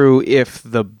 that's true if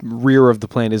the rear of the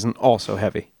plane isn't also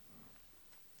heavy.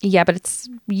 Yeah, but it's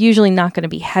usually not going to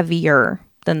be heavier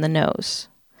than the nose.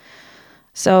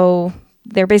 So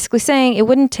they're basically saying it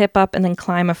wouldn't tip up and then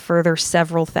climb a further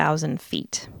several thousand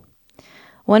feet.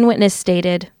 One witness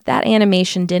stated, that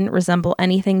animation didn't resemble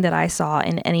anything that I saw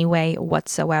in any way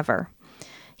whatsoever.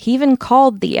 He even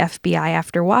called the FBI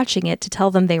after watching it to tell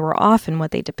them they were off in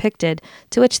what they depicted,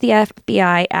 to which the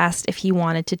FBI asked if he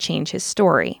wanted to change his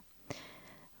story.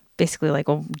 Basically like,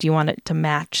 well, do you want it to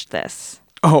match this?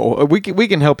 Oh, we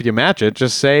can help you match it.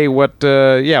 Just say what,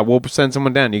 we'll send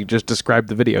someone down. You can just describe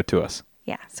the video to us.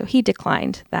 Yeah, so he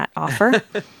declined that offer.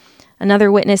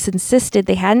 Another witness insisted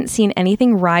they hadn't seen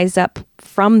anything rise up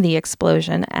from the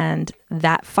explosion and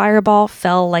that fireball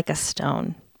fell like a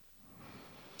stone.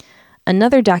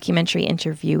 Another documentary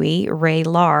interviewee, Ray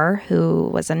Lahr,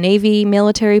 who was a Navy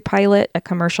military pilot, a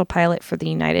commercial pilot for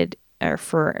United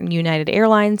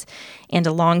Airlines, and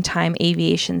a longtime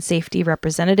aviation safety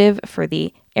representative for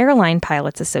the Airline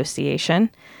Pilots Association,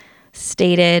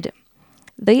 stated,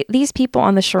 these people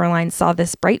on the shoreline saw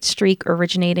this bright streak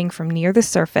originating from near the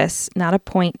surface, not a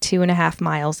point 2.5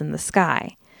 miles in the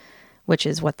sky, which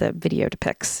is what the video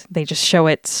depicts. They just show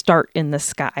it start in the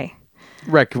sky.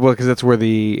 Right, well, because that's where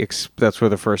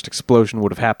the first explosion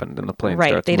would have happened, and the plane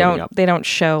starts moving up. They don't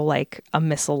show like a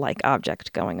missile-like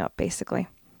object going up, basically.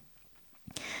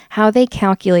 How they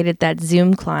calculated that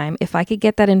zoom climb, if I could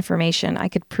get that information, I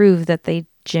could prove that they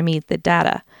jimmied the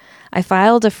data. I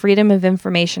filed a Freedom of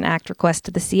Information Act request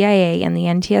to the CIA and the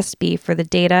NTSB for the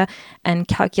data and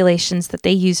calculations that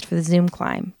they used for the Zoom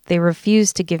climb. They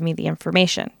refused to give me the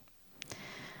information.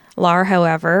 Lahr,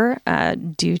 however,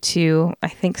 due to, I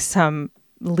think, some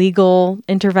legal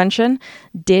intervention,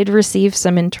 did receive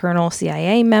some internal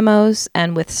CIA memos,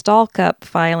 and with Stalcup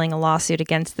filing a lawsuit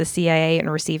against the CIA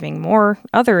and receiving more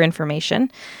other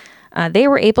information, they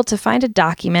were able to find a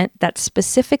document that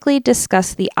specifically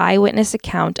discussed the eyewitness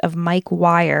account of Mike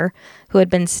Wire, who had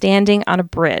been standing on a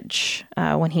bridge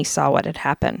when he saw what had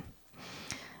happened.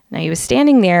 Now, he was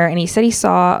standing there, and he said he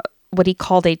saw what he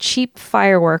called a cheap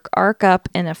firework arc up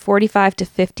in a 45 to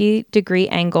 50 degree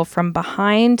angle from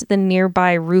behind the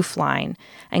nearby roof line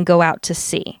and go out to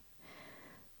sea.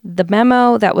 The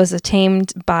memo that was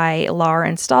obtained by Lahr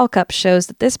and Stalcup shows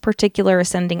that this particular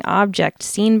ascending object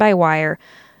seen by Wire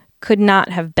could not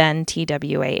have been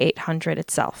TWA 800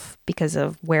 itself because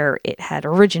of where it had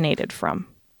originated from.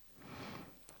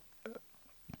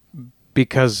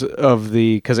 Because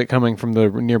it coming from the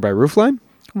nearby roof line?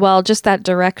 Well, just that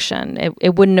direction.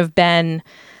 It wouldn't have been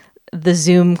the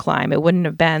Zoom climb. It wouldn't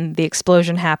have been the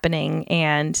explosion happening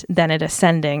and then it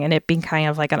ascending and it being kind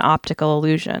of like an optical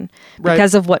illusion. Right.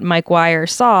 Because of what Mike Wire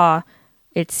saw,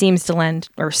 it seems to lend,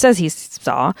 or says he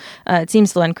saw, it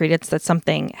seems to lend credence that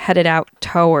something headed out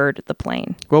toward the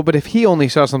plane. Well, but if he only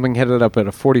saw something headed up at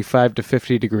a 45 to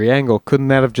 50 degree angle, couldn't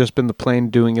that have just been the plane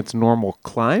doing its normal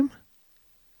climb?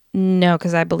 No,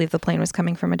 because I believe the plane was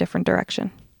coming from a different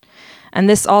direction. And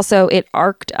this also, it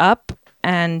arced up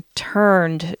and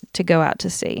turned to go out to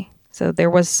sea. So there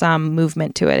was some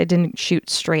movement to it. It didn't shoot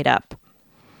straight up.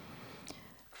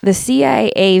 The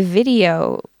CIA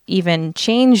video even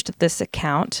changed this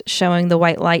account, showing the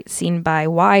white light seen by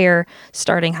Wire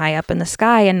starting high up in the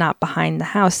sky and not behind the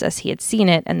house as he had seen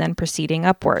it, and then proceeding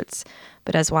upwards.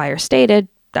 But as Wire stated,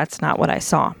 that's not what I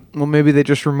saw. Well, maybe they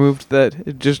just removed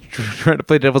that, just trying to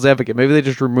play devil's advocate, maybe they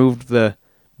just removed the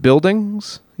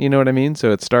buildings, you know what I mean?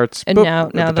 So it starts at the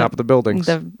top of the buildings.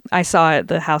 I saw it,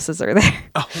 the houses are there.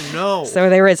 Oh, no.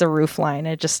 So there is a roof line.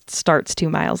 It just starts 2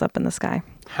 miles up in the sky.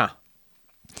 Huh.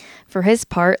 For his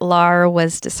part, Lahr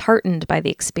was disheartened by the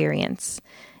experience.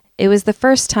 It was the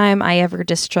first time I ever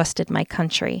distrusted my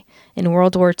country. In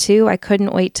World War II, I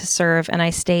couldn't wait to serve, and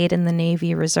I stayed in the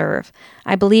Navy Reserve.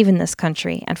 I believe in this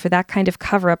country, and for that kind of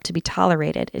cover-up to be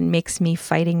tolerated, it makes me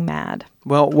fighting mad.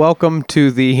 Well, welcome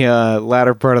to the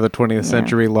latter part of the 20th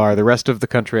century, Lahr. The rest of the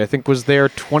country, I think, was there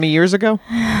 20 years ago?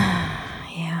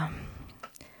 Yeah.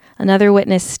 Another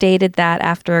witness stated that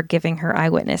after giving her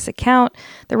eyewitness account,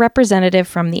 the representative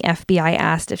from the FBI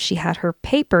asked if she had her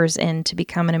papers in to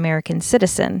become an American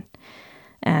citizen.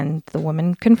 And the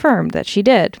woman confirmed that she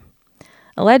did.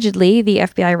 Allegedly, the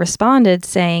FBI responded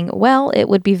saying, well, it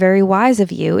would be very wise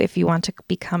of you, if you want to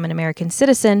become an American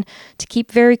citizen, to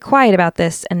keep very quiet about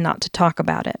this and not to talk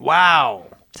about it. Wow.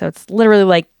 So it's literally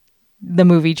like the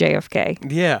movie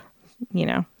JFK. Yeah. You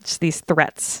know, just these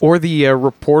threats. Or the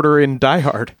reporter in Die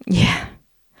Hard. Yeah.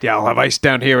 Yeah, I'll have ice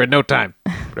down here in no time.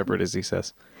 Whatever it is he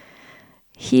says.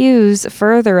 Hughes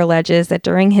further alleges that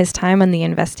during his time on the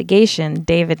investigation,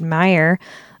 David Meyer,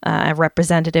 a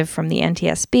representative from the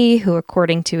NTSB, who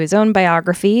according to his own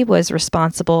biography was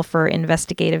responsible for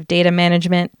investigative data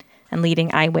management and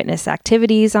leading eyewitness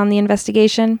activities on the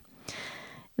investigation,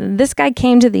 this guy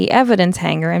came to the evidence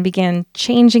hangar and began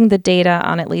changing the data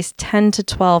on at least 10 to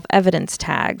 12 evidence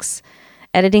tags,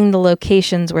 editing the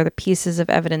locations where the pieces of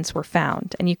evidence were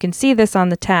found. And you can see this on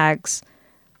the tags.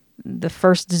 The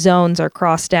first zones are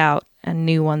crossed out and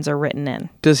new ones are written in.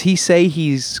 Does he say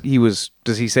he was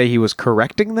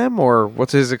correcting them, or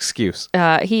what's his excuse?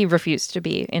 He refused to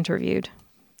be interviewed.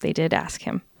 They did ask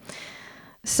him.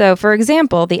 So, for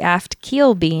example, the aft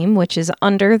keel beam, which is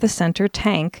under the center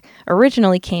tank,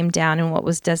 originally came down in what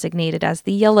was designated as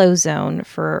the yellow zone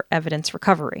for evidence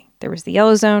recovery. There was the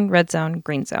yellow zone, red zone,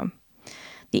 green zone.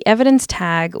 The evidence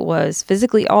tag was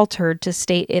physically altered to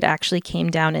state it actually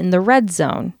came down in the red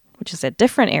zone, which is a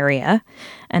different area,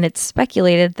 and it's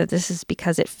speculated that this is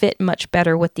because it fit much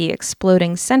better with the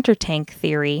exploding center tank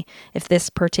theory if this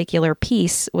particular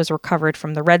piece was recovered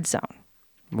from the red zone.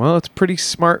 Well, it's pretty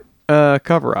smart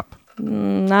cover-up.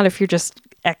 Not if you're just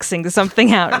Xing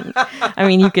something out. I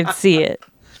mean, you could see it.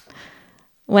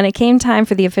 When it came time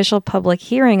for the official public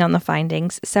hearing on the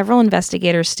findings, several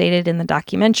investigators stated in the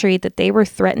documentary that they were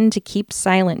threatened to keep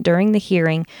silent during the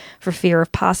hearing for fear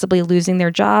of possibly losing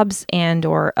their jobs and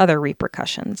or other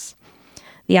repercussions.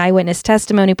 The eyewitness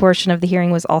testimony portion of the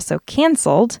hearing was also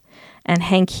canceled, and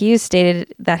Hank Hughes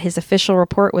stated that his official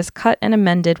report was cut and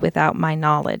amended without my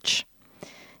knowledge.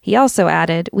 He also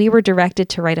added, "We were directed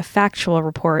to write a factual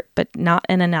report, but not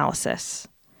an analysis."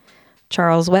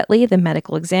 Charles Wetley, the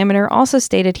medical examiner, also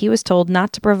stated he was told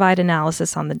not to provide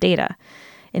analysis on the data.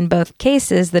 In both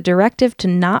cases, the directive to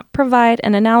not provide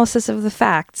an analysis of the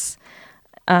facts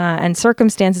and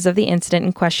circumstances of the incident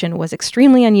in question was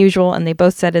extremely unusual, and they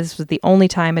both said this was the only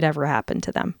time it ever happened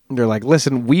to them. They're like,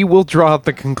 listen, we will draw up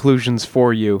the conclusions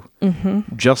for you.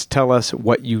 Mm-hmm. Just tell us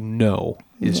what you know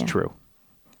is true.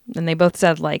 And they both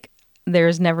said, like,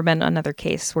 there's never been another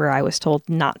case where I was told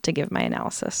not to give my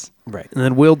analysis. Right. And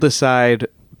then we'll decide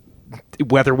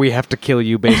whether we have to kill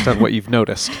you based on what you've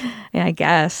noticed. Yeah, I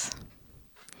guess.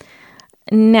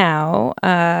 Now,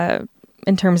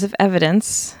 in terms of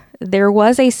evidence, there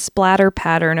was a splatter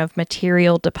pattern of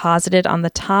material deposited on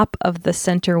the top of the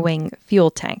center wing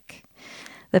fuel tank.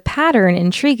 The pattern,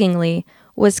 intriguingly,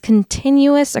 was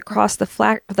continuous across the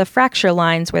fracture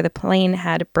lines where the plane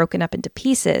had broken up into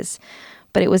pieces,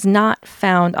 but it was not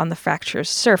found on the fracture's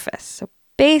surface. So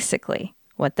basically,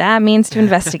 what that means to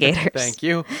investigators. Thank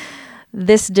you.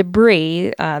 This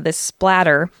debris, this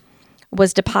splatter,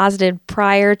 was deposited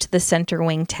prior to the center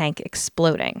wing tank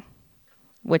exploding,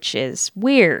 which is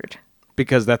weird.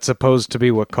 Because that's supposed to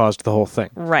be what caused the whole thing.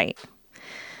 Right.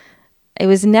 It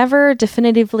was never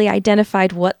definitively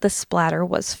identified what the splatter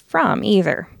was from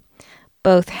either.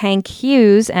 Both Hank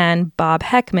Hughes and Bob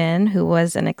Heckman, who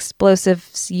was an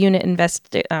explosives unit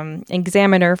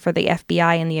examiner for the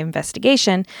FBI in the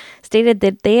investigation, stated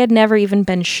that they had never even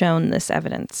been shown this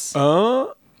evidence.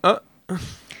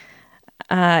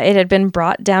 It had been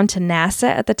brought down to NASA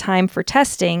at the time for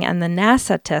testing, and the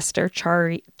NASA tester,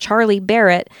 Charlie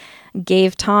Barrett,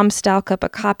 gave Tom Stalcup a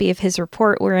copy of his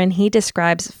report wherein he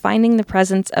describes finding the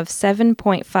presence of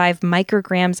 7.5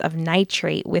 micrograms of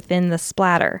nitrate within the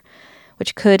splatter,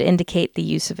 which could indicate the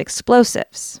use of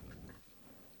explosives.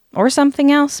 Or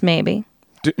something else, maybe.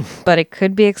 But it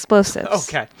could be explosives.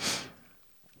 Okay.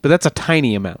 But that's a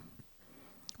tiny amount.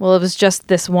 Well, it was just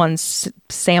this one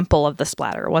sample of the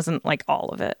splatter. It wasn't like all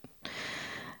of it.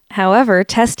 However,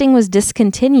 testing was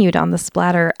discontinued on the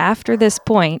splatter after this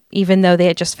point, even though they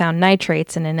had just found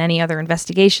nitrates, and in any other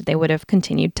investigation, they would have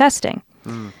continued testing.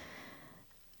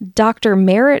 Dr.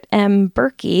 Merritt M.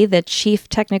 Berkey, the chief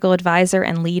technical advisor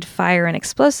and lead fire and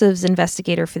explosives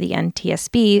investigator for the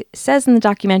NTSB, says in the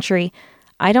documentary,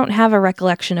 "I don't have a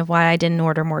recollection of why I didn't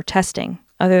order more testing,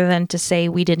 other than to say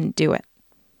we didn't do it."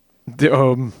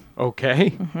 Okay.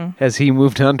 Mm-hmm. Has he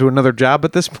moved on to another job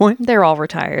at this point? They're all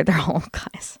retired. They're all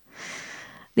guys.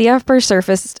 The upper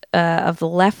surface of the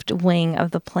left wing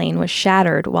of the plane was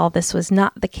shattered, while this was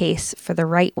not the case for the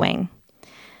right wing.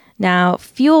 Now,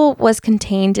 fuel was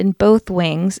contained in both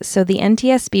wings, so the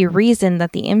NTSB reasoned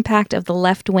that the impact of the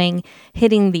left wing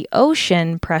hitting the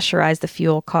ocean pressurized the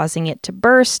fuel, causing it to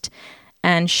burst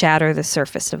and shatter the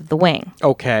surface of the wing.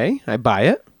 Okay, I buy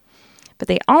it. But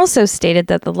they also stated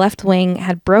that the left wing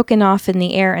had broken off in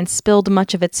the air and spilled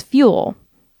much of its fuel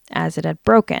as it had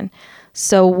broken.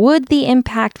 So would the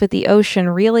impact with the ocean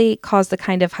really cause the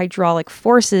kind of hydraulic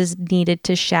forces needed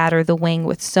to shatter the wing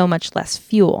with so much less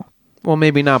fuel? Well,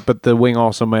 maybe not, but the wing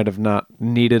also might have not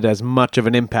needed as much of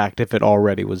an impact if it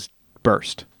already was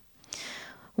burst.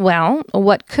 Well,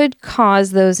 what could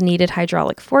cause those needed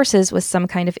hydraulic forces was some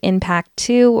kind of impact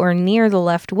to or near the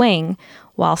left wing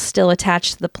while still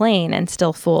attached to the plane and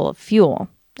still full of fuel.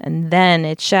 And then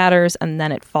it shatters and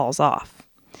then it falls off.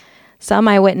 Some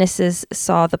eyewitnesses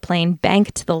saw the plane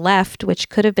bank to the left, which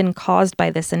could have been caused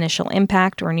by this initial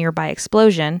impact or nearby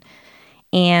explosion,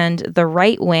 and the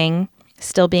right wing,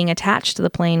 still being attached to the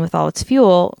plane with all its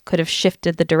fuel, could have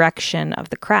shifted the direction of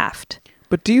the craft.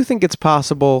 But do you think it's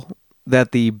possible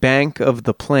that the bank of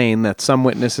the plane that some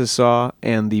witnesses saw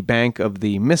and the bank of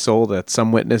the missile that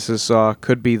some witnesses saw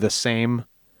could be the same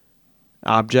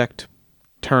object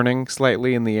turning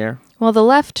slightly in the air? Well, the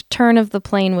left turn of the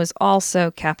plane was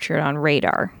also captured on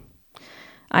radar.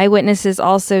 Eyewitnesses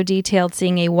also detailed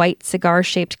seeing a white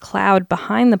cigar-shaped cloud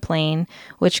behind the plane,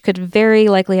 which could very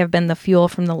likely have been the fuel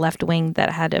from the left wing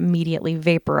that had immediately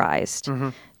vaporized,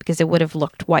 because it would have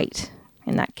looked white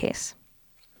in that case.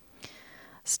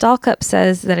 Stalcup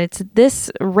says that it's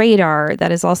this radar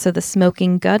that is also the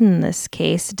smoking gun in this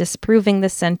case, disproving the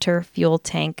center fuel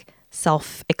tank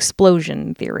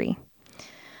self-explosion theory.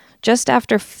 Just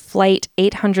after Flight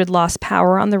 800 lost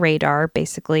power on the radar,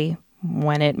 basically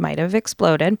when it might have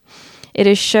exploded, it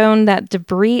is shown that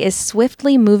debris is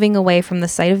swiftly moving away from the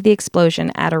site of the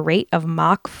explosion at a rate of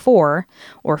Mach 4,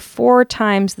 or 4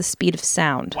 times the speed of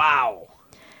sound. Wow.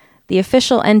 The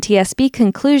official NTSB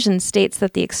conclusion states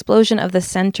that the explosion of the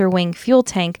center wing fuel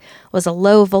tank was a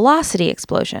low-velocity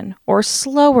explosion, or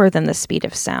slower than the speed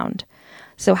of sound.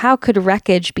 So how could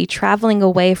wreckage be traveling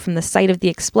away from the site of the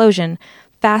explosion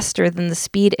faster than the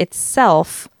speed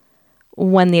itself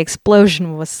when the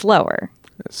explosion was slower.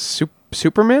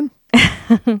 Superman?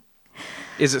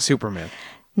 Is it Superman?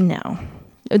 No.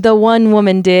 The one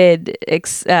woman did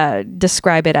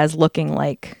describe it as looking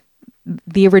like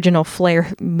the original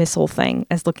flare missile thing,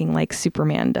 as looking like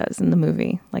Superman does in the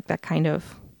movie. Like that kind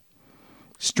of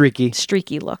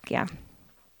streaky look, yeah.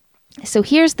 So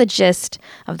here's the gist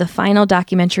of the final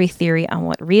documentary theory on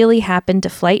what really happened to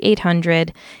Flight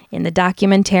 800 in the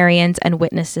documentarians' and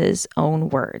witnesses' own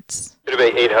words.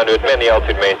 TWA 800, man, the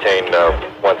altitude maintain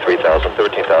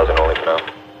 13,000 only for now.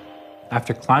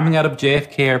 After climbing out of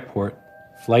JFK Airport,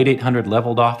 Flight 800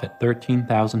 leveled off at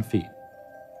 13,000 feet.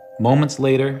 Moments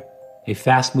later, a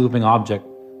fast-moving object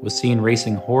was seen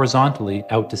racing horizontally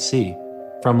out to sea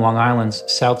from Long Island's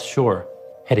South Shore,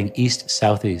 heading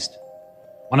east-southeast.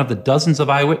 One of the dozens of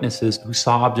eyewitnesses who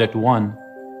saw Object 1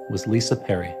 was Lisa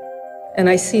Perry. And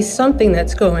I see something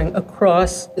that's going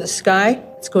across the sky.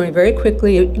 It's going very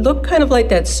quickly. It looked kind of like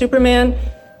that Superman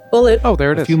bullet. Oh,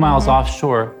 there it is. A few miles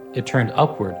offshore, it turned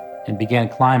upward and began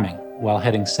climbing while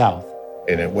heading south.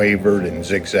 And it wavered and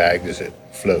zigzagged as it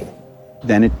flew.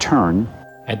 Then it turned.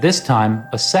 At this time,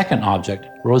 a second object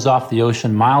rose off the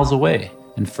ocean miles away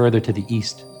and further to the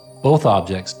east. Both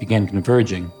objects began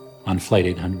converging on Flight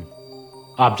 800.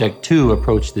 Object 2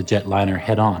 approached the jetliner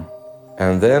head-on.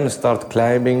 And then start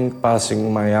climbing,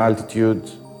 passing my altitude.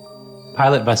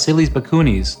 Pilot Vasilis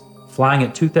Bakunis, flying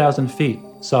at 2,000 feet,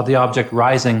 saw the object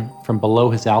rising from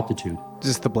below his altitude. Is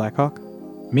this the Black Hawk?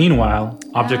 Meanwhile,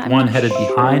 Object 1 headed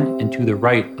behind and to the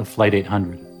right of Flight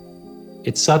 800.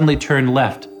 It suddenly turned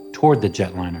left toward the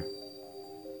jetliner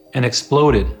and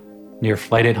exploded near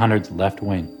Flight 800's left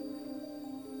wing.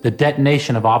 The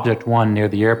detonation of Object 1 near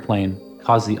the airplane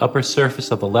caused the upper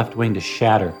surface of the left wing to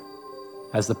shatter.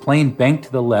 As the plane banked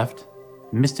to the left,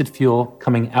 misted fuel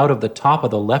coming out of the top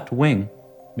of the left wing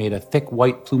made a thick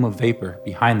white plume of vapor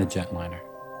behind the jetliner.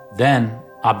 Then,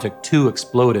 Object 2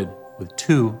 exploded with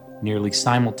two nearly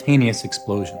simultaneous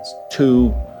explosions.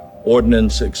 2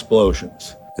 ordnance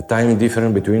explosions. The time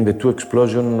difference between the two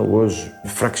explosions was a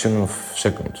fraction of a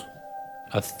second.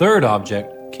 A third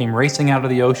object came racing out of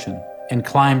the ocean and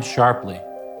climbed sharply.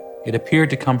 It appeared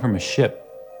to come from a ship.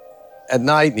 At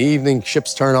night, in the evening,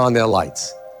 ships turn on their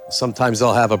lights. Sometimes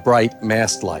they'll have a bright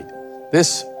mast light.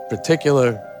 This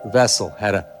particular vessel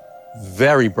had a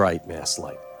very bright mast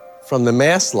light. From the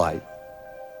mast light,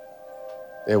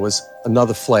 there was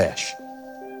another flash,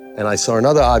 and I saw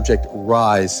another object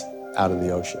rise out of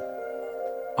the ocean.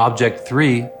 Object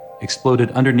 3 exploded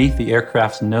underneath the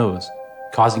aircraft's nose,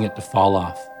 causing it to fall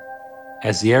off.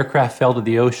 As the aircraft fell to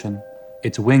the ocean,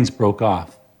 its wings broke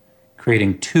off,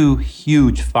 creating two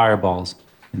huge fireballs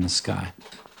in the sky.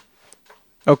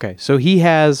 Okay, so he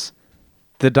has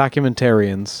the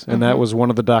documentarians, and that was one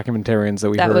of the documentarians that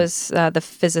we heard. That was the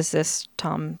physicist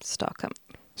Tom Stockham.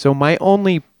 So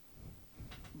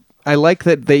I like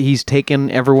that he's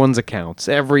taken everyone's accounts,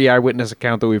 every eyewitness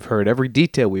account that we've heard, every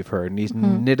detail we've heard, and he's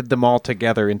knitted them all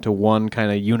together into one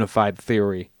kind of unified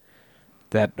theory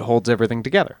that holds everything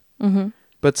together. Mm-hmm.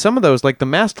 But some of those, like the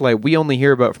mast light, we only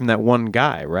hear about from that one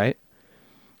guy, right?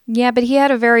 Yeah, but he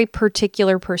had a very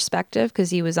particular perspective because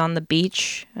he was on the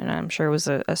beach, and I'm sure it was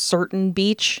a certain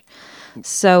beach.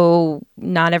 So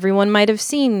not everyone might have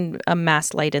seen a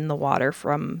mast light in the water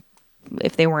from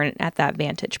if they weren't at that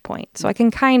vantage point. So I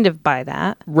can kind of buy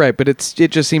that. Right, but it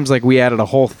just seems like we added a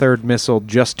whole third missile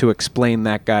just to explain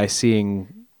that guy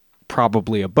seeing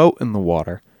probably a boat in the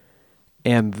water.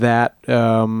 And that...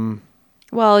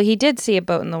 Well, he did see a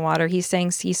boat in the water. He's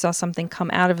saying he saw something come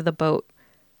out of the boat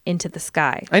into the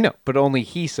sky. I know, but only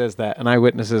he says that, and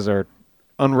eyewitnesses are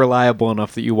unreliable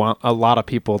enough that you want a lot of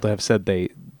people to have said they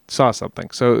saw something.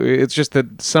 So it's just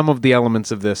that some of the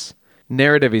elements of this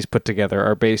narrative he's put together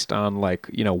are based on, like,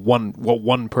 you know, what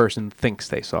one person thinks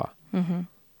they saw. Mm-hmm.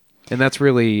 And that's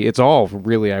really, it's all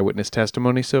really eyewitness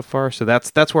testimony so far. So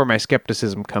that's where my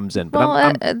skepticism comes in.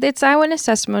 But it's eyewitness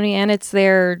testimony, and it's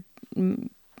their,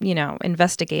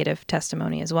 investigative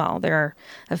testimony as well. There are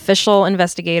official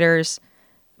investigators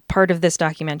part of this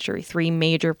documentary, 3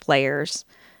 major players,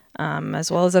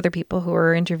 as well as other people who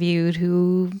are interviewed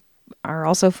who are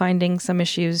also finding some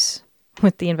issues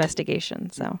with the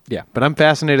investigation. So yeah, but I'm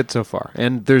fascinated so far,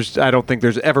 and I don't think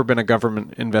there's ever been a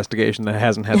government investigation that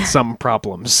hasn't had some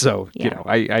problems. So yeah.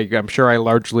 I'm sure I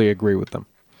largely agree with them.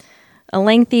 A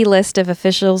lengthy list of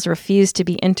officials refused to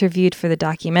be interviewed for the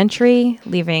documentary,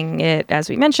 leaving it, as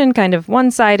we mentioned, kind of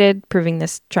one-sided,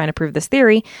 trying to prove this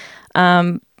theory.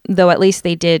 Though at least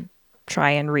they did try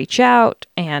and reach out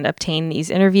and obtain these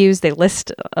interviews. They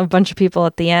list a bunch of people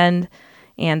at the end,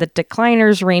 And the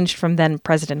decliners ranged from then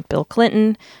President Bill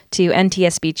Clinton to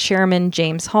NTSB Chairman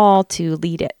James Hall to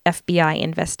lead FBI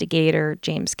investigator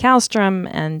James Kallstrom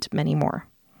and many more.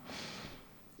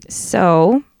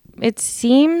 So it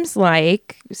seems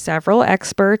like several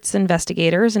experts,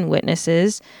 investigators, and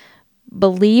witnesses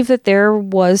believe that there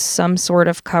was some sort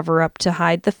of cover-up to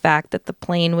hide the fact that the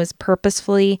plane was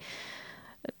purposefully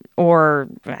or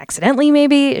accidentally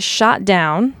maybe shot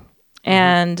down.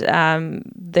 And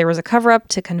there was a cover-up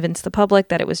to convince the public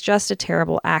that it was just a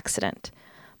terrible accident.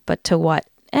 But to what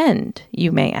end,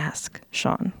 you may ask,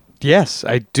 Sean? Yes,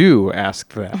 I do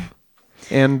ask that.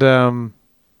 And,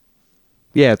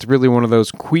 yeah, it's really one of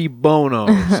those cui bono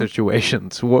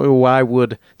situations. Why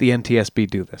would the NTSB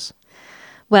do this?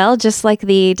 Well, just like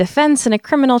the defense in a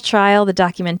criminal trial, the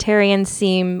documentarians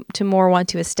seem to more want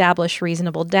to establish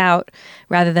reasonable doubt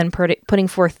rather than putting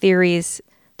forth theories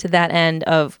to that end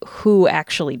of who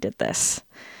actually did this.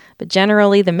 But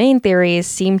generally, the main theories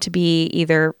seem to be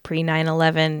either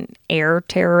pre-9/11 air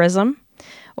terrorism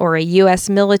or a U.S.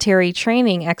 military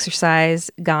training exercise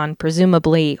gone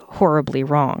presumably horribly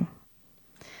wrong.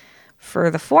 For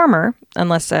the former,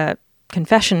 unless a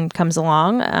confession comes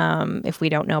along, if we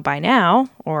don't know by now,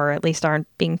 or at least aren't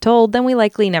being told, then we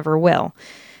likely never will.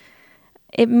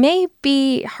 It may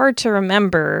be hard to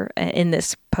remember in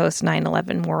this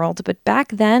post-9/11 world, but back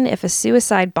then, if a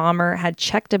suicide bomber had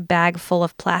checked a bag full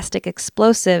of plastic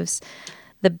explosives,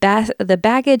 the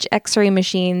baggage X-ray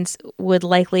machines would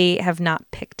likely have not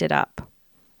picked it up.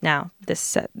 Now,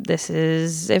 this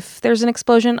is if there's an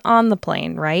explosion on the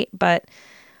plane, right? But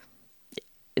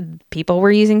people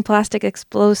were using plastic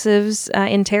explosives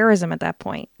in terrorism at that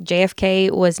point.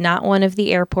 JFK was not one of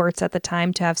the airports at the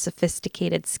time to have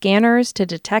sophisticated scanners to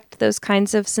detect those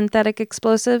kinds of synthetic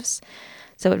explosives,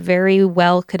 so it very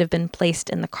well could have been placed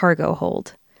in the cargo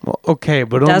hold. Well, okay,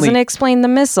 but Doesn't explain the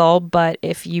missile, but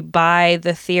if you buy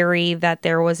the theory that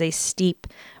there was a steep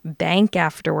bank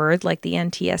afterward, like the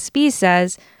NTSB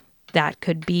says, that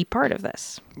could be part of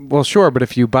this. Well, sure, but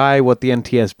if you buy what the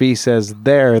NTSB says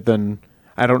there, then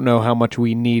I don't know how much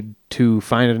we need to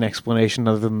find an explanation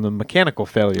other than the mechanical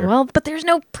failure. Well, but there's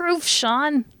no proof,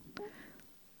 Sean.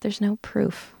 There's no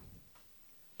proof.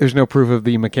 There's no proof of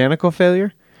the mechanical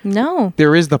failure? No.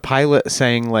 There is the pilot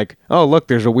saying, like, oh, look,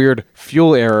 there's a weird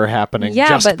fuel error happening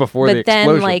before the explosion. But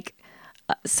then, like,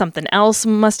 something else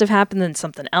must have happened, and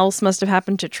something else must have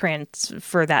happened to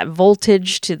transfer that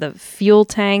voltage to the fuel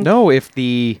tank. No, if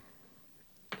the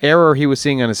error he was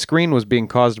seeing on his screen was being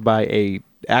caused by a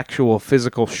actual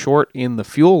physical short in the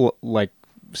fuel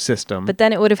system. But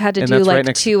then it would have had to do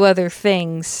two other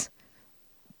things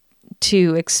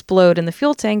to explode in the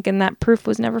fuel tank, and that proof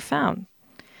was never found.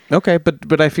 Okay,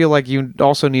 but I feel like you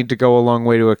also need to go a long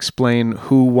way to explain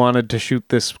who wanted to shoot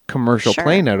this commercial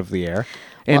plane out of the air.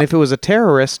 And if it was a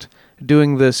terrorist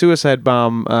doing the suicide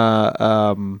bomb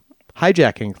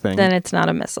hijacking thing, then it's not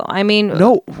a missile. I mean,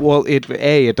 no. Well,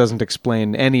 it doesn't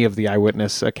explain any of the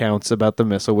eyewitness accounts about the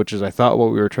missile, which is I thought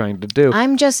what we were trying to do.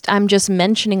 I'm just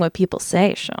mentioning what people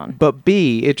say, Sean. But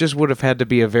B, it just would have had to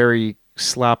be a very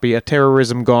sloppy, a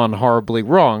terrorism gone horribly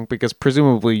wrong, because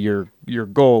presumably your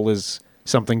goal is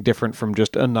something different from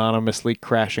just anonymously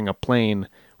crashing a plane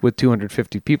with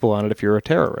 250 people on it if you're a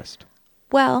terrorist.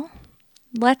 Well,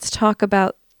 let's talk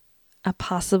about a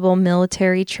possible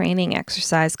military training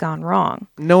exercise gone wrong.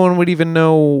 No one would even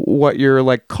know what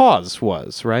your cause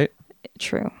was, right?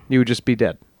 True. You would just be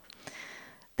dead.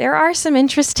 There are some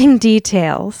interesting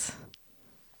details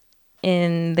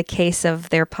in the case of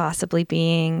there possibly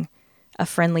being a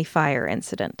friendly fire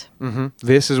incident. Mm-hmm.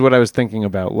 This is what I was thinking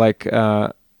about, like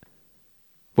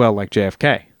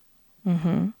JFK.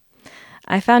 Mm-hmm.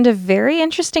 I found a very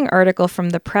interesting article from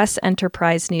the Press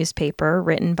Enterprise newspaper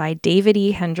written by David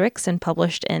E. Hendricks and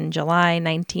published in July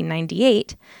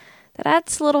 1998 that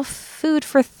adds a little food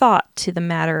for thought to the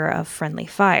matter of friendly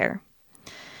fire.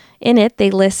 In it,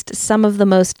 they list some of the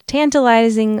most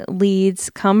tantalizing leads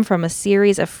come from a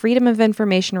series of Freedom of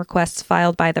Information requests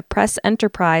filed by the Press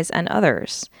Enterprise and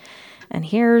others. And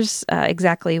here's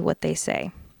exactly what they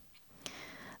say.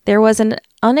 There was an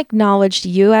unacknowledged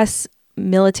U.S.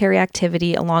 military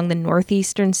activity along the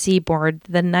northeastern seaboard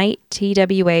the night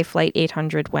TWA Flight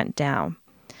 800 went down.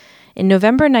 In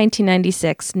November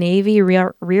 1996, Navy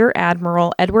Rear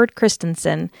Admiral Edward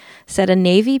Christensen said a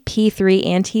Navy P-3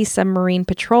 anti-submarine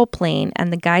patrol plane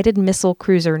and the guided missile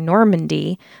cruiser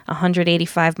Normandy,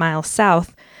 185 miles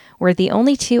south, were the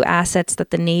only two assets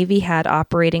that the Navy had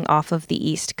operating off of the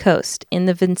East Coast, in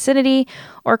the vicinity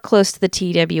or close to the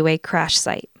TWA crash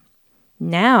site.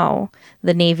 Now,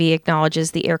 the Navy acknowledges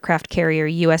the aircraft carrier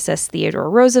USS Theodore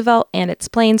Roosevelt and its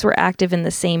planes were active in the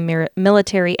same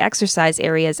military exercise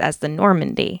areas as the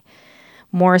Normandy.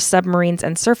 More submarines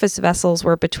and surface vessels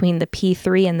were between the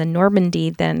P-3 and the Normandy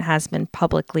than has been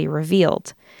publicly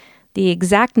revealed. The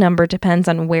exact number depends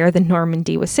on where the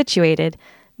Normandy was situated.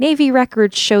 Navy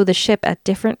records show the ship at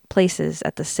different places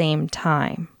at the same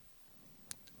time.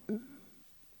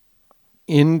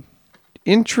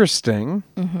 Interesting.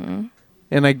 Mm-hmm.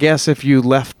 And I guess if you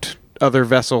left other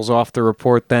vessels off the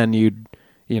report, then you'd,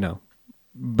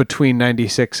 between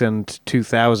 96 and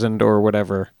 2000 or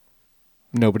whatever,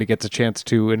 nobody gets a chance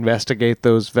to investigate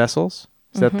those vessels.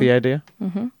 Is that the idea?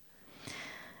 Mm-hmm.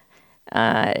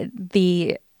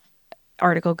 The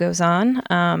article goes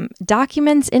on.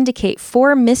 Documents indicate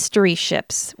 4 mystery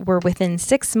ships were within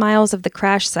 6 miles of the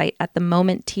crash site at the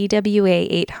moment TWA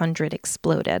 800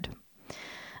 exploded.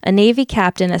 A Navy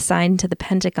captain assigned to the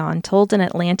Pentagon told an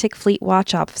Atlantic Fleet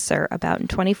watch officer about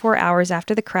 24 hours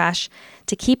after the crash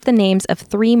to keep the names of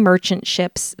 3 merchant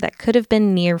ships that could have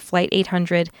been near Flight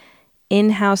 800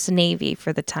 in-house Navy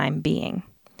for the time being.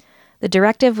 The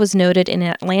directive was noted in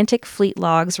Atlantic Fleet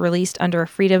logs released under a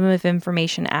Freedom of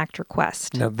Information Act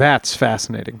request. Now that's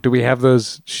fascinating. Do we have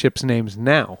those ships' names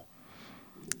now?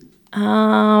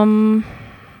 I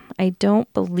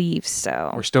don't believe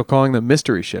so. We're still calling them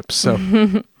mystery ships, so...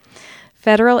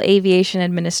 Federal Aviation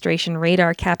Administration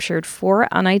radar captured 4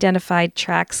 unidentified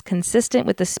tracks consistent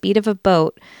with the speed of a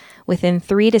boat within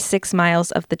 3 to 6 miles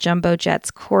of the jumbo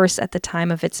jet's course at the time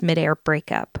of its midair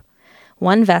breakup.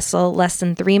 One vessel, less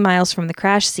than 3 miles from the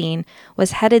crash scene,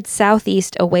 was headed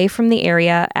southeast away from the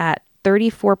area at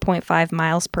 34.5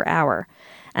 miles per hour,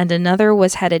 and another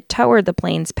was headed toward the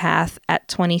plane's path at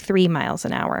 23 miles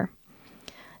an hour.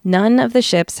 None of the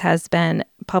ships has been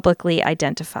publicly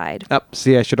identified.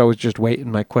 See, I should always just wait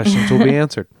and my questions will be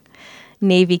answered.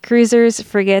 Navy cruisers,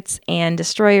 frigates, and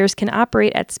destroyers can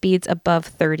operate at speeds above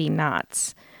 30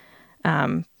 knots,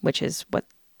 which is what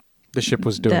the ship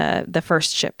was doing. The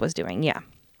first ship was doing, yeah.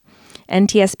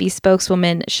 NTSB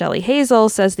spokeswoman Shelley Hazel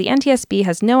says the NTSB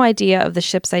has no idea of the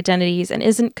ship's identities and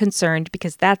isn't concerned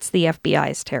because that's the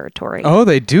FBI's territory. Oh,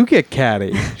 they do get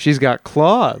catty. She's got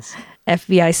claws.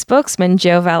 FBI spokesman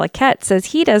Joe Valaquette says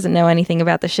he doesn't know anything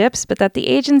about the ships, but that the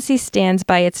agency stands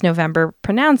by its November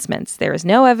pronouncements. There is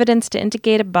no evidence to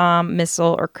indicate a bomb,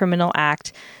 missile, or criminal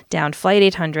act downed Flight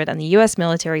 800, and the U.S.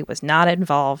 military was not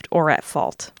involved or at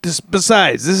fault.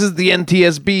 Besides, this is the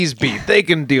NTSB's beat. They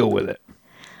can deal with it.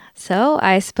 So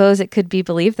I suppose it could be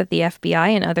believed that the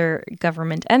FBI and other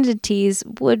government entities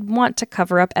would want to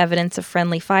cover up evidence of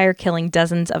friendly fire killing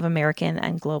dozens of American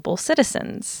and global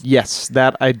citizens. Yes,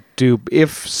 that I do.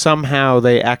 If somehow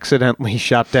they accidentally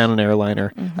shot down an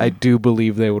airliner, I do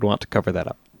believe they would want to cover that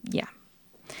up. Yeah.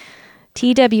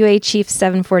 TWA Chief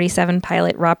 747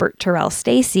 pilot Robert Terrell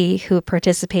Stacy, who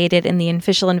participated in the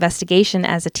official investigation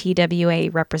as a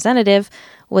TWA representative,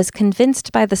 was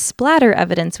convinced by the splatter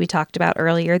evidence we talked about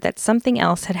earlier that something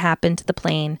else had happened to the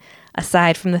plane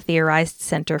aside from the theorized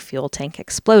center fuel tank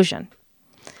explosion.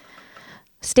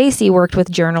 Stacy worked with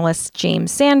journalist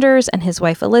James Sanders and his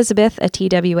wife Elizabeth, a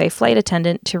TWA flight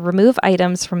attendant, to remove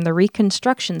items from the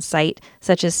reconstruction site,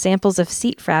 such as samples of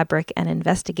seat fabric and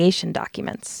investigation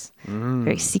documents.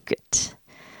 Very secret.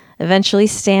 Eventually,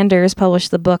 Sanders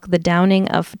published the book The Downing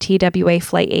of TWA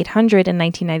Flight 800 in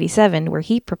 1997, where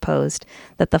he proposed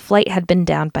that the flight had been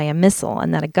downed by a missile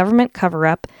and that a government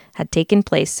cover-up had taken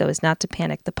place so as not to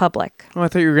panic the public. Oh, I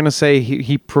thought you were going to say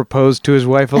he proposed to his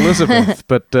wife Elizabeth,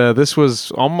 but this was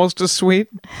almost as sweet.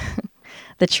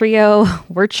 The trio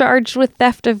were charged with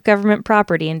theft of government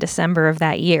property in December of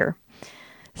that year.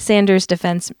 Sanders'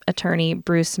 defense attorney,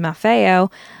 Bruce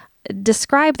Maffeo,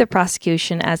 described the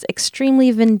prosecution as extremely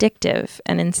vindictive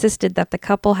and insisted that the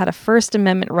couple had a First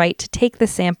Amendment right to take the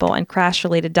sample and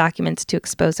crash-related documents to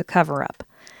expose a cover-up.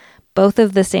 Both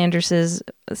of the Sanderses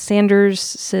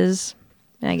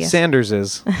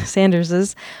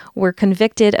were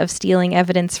convicted of stealing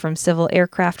evidence from civil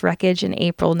aircraft wreckage in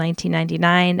April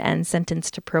 1999 and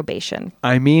sentenced to probation.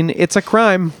 I mean, it's a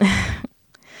crime.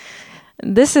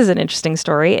 This is an interesting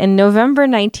story. In November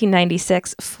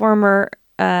 1996, former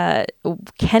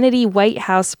Kennedy White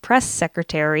House press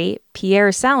secretary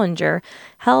Pierre Salinger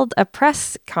held a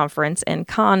press conference in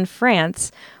Cannes,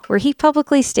 France, where he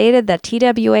publicly stated that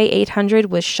TWA 800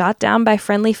 was shot down by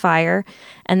friendly fire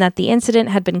and that the incident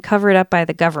had been covered up by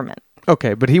the government.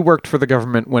 Okay, but he worked for the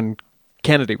government when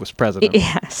Kennedy was president.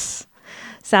 Yes.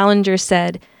 Salinger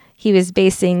said he was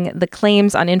basing the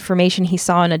claims on information he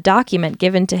saw in a document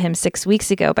given to him 6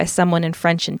 weeks ago by someone in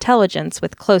French intelligence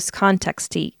with close contacts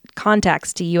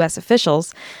to U.S.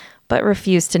 officials, but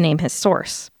refused to name his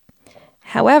source.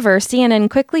 However, CNN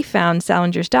quickly found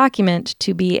Salinger's document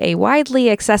to be a widely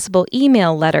accessible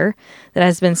email letter that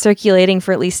has been circulating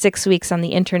for at least 6 weeks on the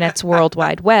internet's World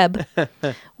Wide Web,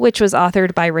 which was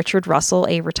authored by Richard Russell,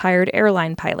 a retired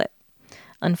airline pilot.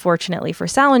 Unfortunately for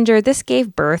Salinger, this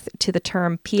gave birth to the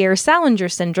term Pierre Salinger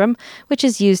syndrome, which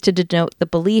is used to denote the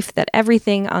belief that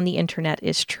everything on the internet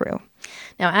is true.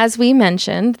 Now, as we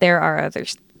mentioned, there are other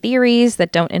theories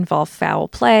that don't involve foul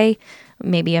play,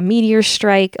 maybe a meteor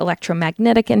strike,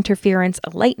 electromagnetic interference,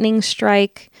 a lightning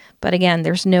strike, but again,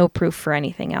 there's no proof for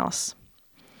anything else.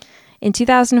 In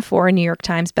 2004, New York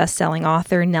Times bestselling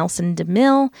author Nelson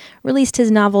DeMille released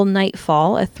his novel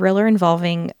Nightfall, a thriller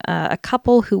involving a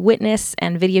couple who witness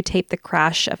and videotape the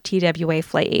crash of TWA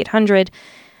Flight 800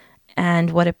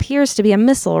 and what appears to be a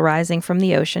missile rising from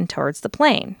the ocean towards the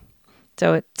plane.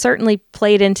 So it certainly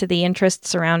played into the interest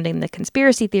surrounding the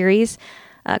conspiracy theories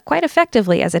quite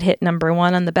effectively, as it hit number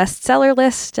 1 on the bestseller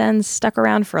list and stuck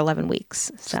around for 11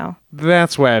 weeks. So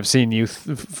that's why I've seen you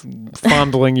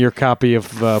fondling your copy of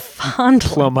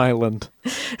Plum Island.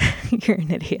 You're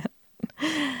an idiot.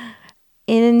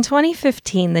 In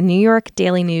 2015, the New York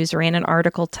Daily News ran an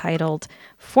article titled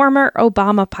 "Former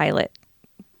Obama Pilot: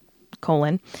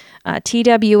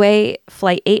 TWA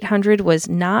Flight 800 was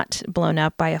not blown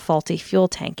up by a faulty fuel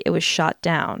tank. It was shot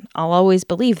down. I'll always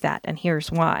believe that, and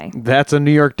here's why." That's a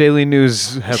New York Daily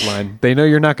News headline. They know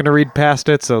you're not going to read past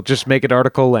it, so just make it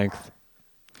article length.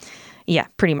 Yeah,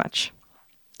 pretty much.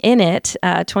 In it,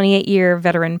 28-year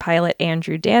veteran pilot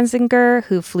Andrew Danziger,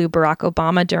 who flew Barack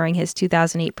Obama during his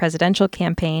 2008 presidential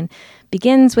campaign,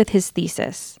 begins with his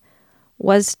thesis.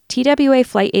 Was TWA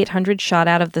Flight 800 shot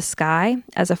out of the sky?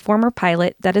 As a former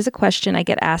pilot, that is a question I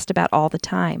get asked about all the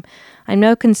time. I'm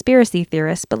no conspiracy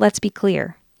theorist, but let's be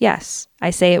clear. Yes, I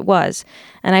say it was,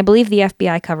 and I believe the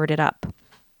FBI covered it up.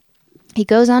 He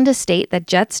goes on to state that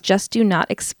jets just do not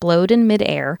explode in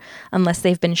midair unless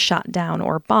they've been shot down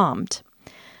or bombed.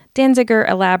 Danziger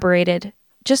elaborated,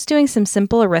 "Just doing some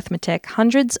simple arithmetic,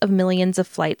 hundreds of millions of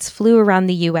flights flew around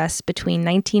the U.S. between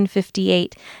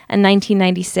 1958 and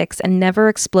 1996 and never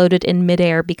exploded in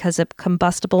midair because a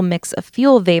combustible mix of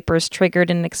fuel vapors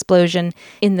triggered an explosion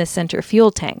in the center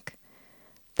fuel tank.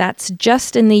 That's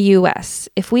just in the U.S.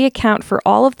 If we account for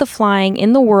all of the flying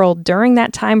in the world during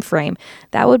that time frame,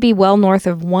 that would be well north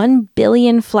of 1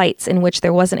 billion flights in which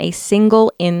there wasn't a single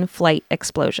in-flight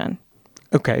explosion."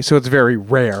 Okay, so it's very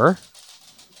rare.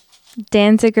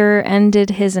 Danziger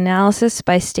ended his analysis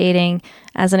by stating,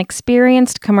 "As an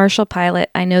experienced commercial pilot,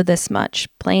 I know this much.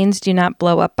 Planes do not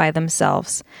blow up by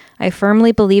themselves. I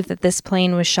firmly believe that this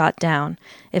plane was shot down.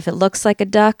 If it looks like a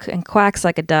duck and quacks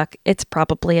like a duck, it's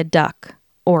probably a duck.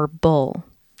 Or bull."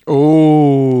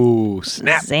 Oh,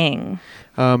 snap. Zing.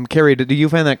 Carrie, do you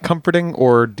find that comforting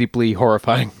or deeply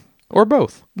horrifying? Or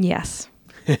both? Yes.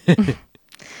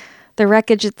 The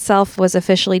wreckage itself was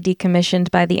officially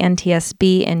decommissioned by the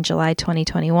NTSB in July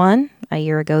 2021, a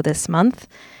year ago this month.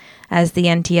 As the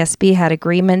NTSB had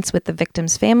agreements with the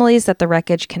victims' families that the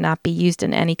wreckage cannot be used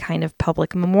in any kind of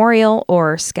public memorial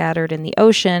or scattered in the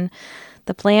ocean,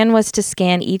 the plan was to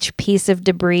scan each piece of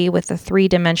debris with a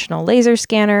 3-dimensional laser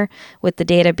scanner, with the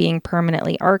data being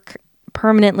permanently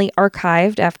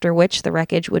archived, after which the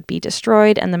wreckage would be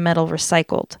destroyed and the metal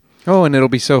recycled. Oh, and it'll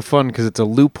be so fun because it's a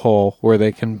loophole where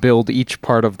they can build each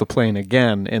part of the plane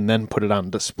again and then put it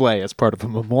on display as part of a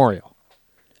memorial.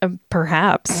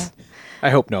 Perhaps.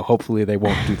 I hope no. Hopefully they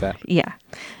won't do that. Yeah.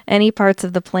 Any parts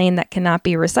of the plane that cannot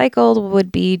be recycled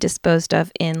would be disposed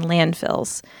of in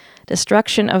landfills.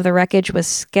 Destruction of the wreckage was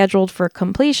scheduled for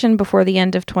completion before the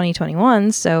end of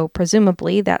 2021, so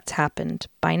presumably that's happened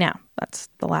by now. That's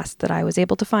the last that I was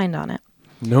able to find on it.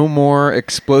 No more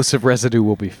explosive residue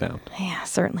will be found. Yeah,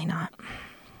 certainly not.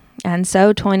 And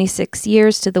so, 26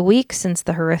 years to the week since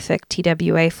the horrific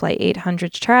TWA Flight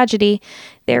 800 tragedy,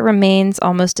 there remains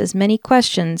almost as many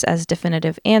questions as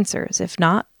definitive answers, if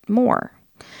not more.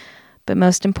 But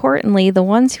most importantly, the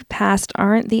ones who passed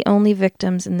aren't the only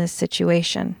victims in this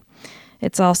situation.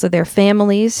 It's also their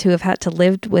families who have had to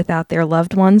live without their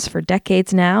loved ones for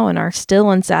decades now and are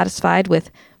still unsatisfied with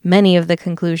many of the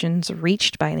conclusions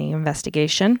reached by the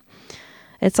investigation.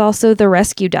 It's also the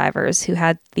rescue divers who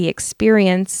had to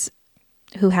experience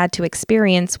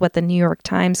what the New York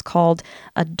Times called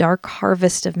a dark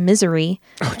harvest of misery.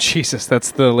 Oh, Jesus,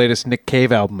 that's the latest Nick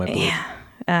Cave album, I believe.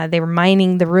 Yeah. They were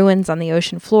mining the ruins on the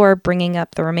ocean floor, bringing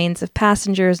up the remains of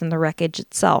passengers and the wreckage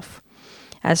itself.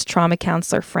 As trauma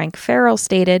counselor Frank Farrell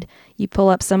stated, "You pull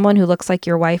up someone who looks like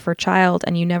your wife or child,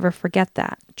 and you never forget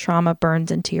that. Trauma burns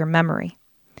into your memory."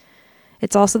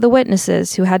 It's also the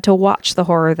witnesses who had to watch the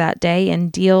horror that day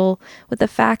and deal with the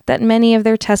fact that many of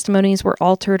their testimonies were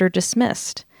altered or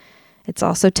dismissed. It's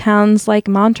also towns like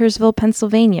Montoursville,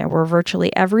 Pennsylvania, where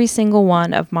virtually every single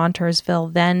one of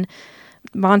Montoursville's then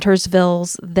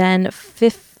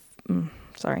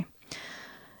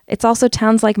It's also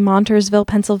towns like Montoursville,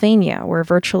 Pennsylvania, where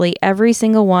virtually every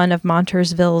single one of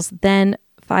Montoursville's then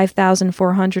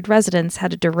 5,400 residents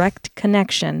had a direct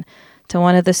connection to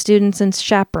one of the students and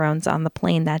chaperones on the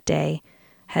plane that day,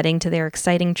 heading to their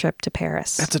exciting trip to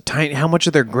Paris. That's a tiny... How much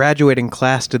of their graduating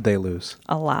class did they lose?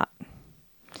 A lot.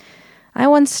 I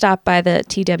once stopped by the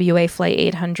TWA Flight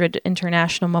 800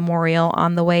 International Memorial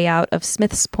on the way out of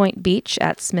Smith's Point Beach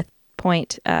at Smith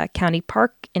Point County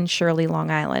Park in Shirley,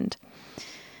 Long Island.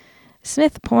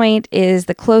 Smith Point is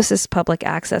the closest public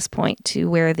access point to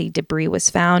where the debris was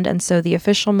found, and so the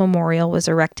official memorial was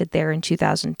erected there in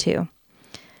 2002.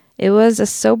 It was a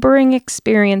sobering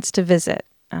experience to visit.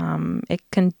 It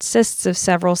consists of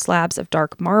several slabs of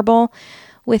dark marble,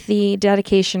 with the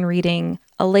dedication reading,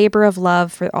 "A labor of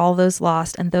love for all those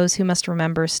lost and those who must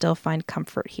remember still find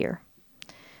comfort here."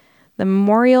 The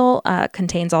memorial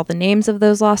contains all the names of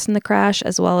those lost in the crash,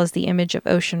 as well as the image of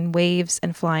ocean waves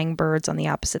and flying birds on the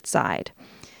opposite side.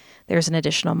 There's an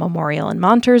additional memorial in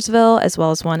Montoursville, as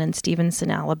well as one in Stevenson,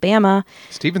 Alabama.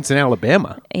 Stevenson,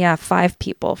 Alabama? Yeah, 5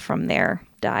 people from there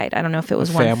died. I don't know if it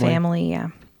was one family. Yeah.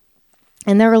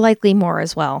 And there were likely more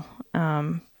as well.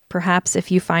 Perhaps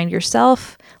if you find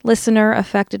yourself, listener,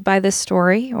 affected by this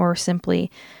story, or simply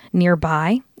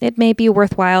nearby, it may be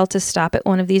worthwhile to stop at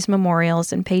one of these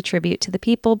memorials and pay tribute to the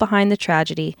people behind the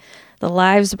tragedy, the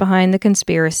lives behind the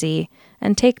conspiracy,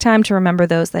 and take time to remember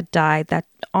those that died that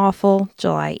awful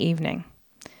July evening.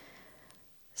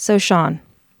 So, Sean,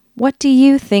 what do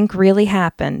you think really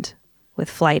happened with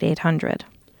Flight 800?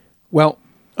 Well,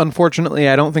 unfortunately,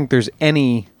 I don't think there's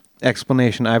any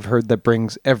explanation I've heard that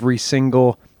brings every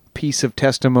single piece of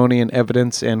testimony and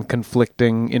evidence and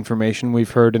conflicting information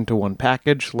we've heard into one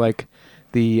package, like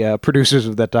the producers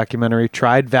of that documentary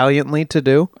tried valiantly to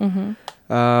do.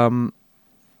 Mm-hmm.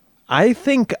 I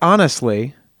think,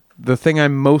 honestly, the thing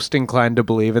I'm most inclined to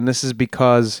believe, and this is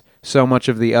because so much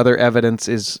of the other evidence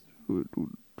is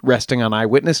resting on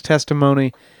eyewitness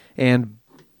testimony, and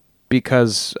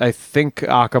because I think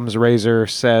Occam's razor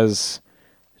says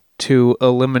to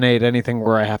eliminate anything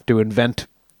where I have to invent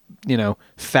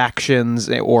factions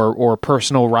or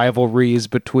personal rivalries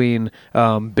between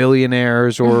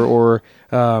billionaires or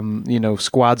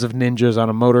squads of ninjas on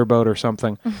a motorboat or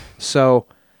something. So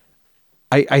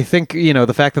I think,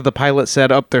 the fact that the pilot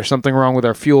said, there's something wrong with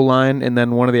our fuel line, and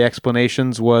then one of the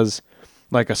explanations was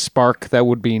like a spark that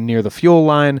would be near the fuel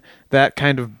line, that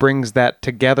kind of brings that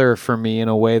together for me in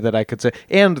a way that I could say.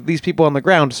 And these people on the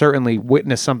ground certainly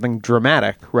witnessed something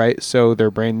dramatic, right? So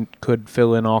their brain could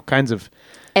fill in all kinds of...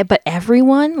 But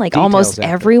everyone, like almost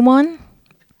everyone,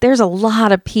 there's a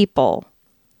lot of people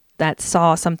that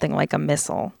saw something like a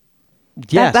missile.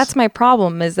 Yes. That's my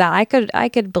problem, is that I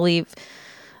could believe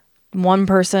one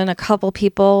person, a couple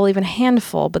people, even a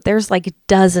handful, but there's like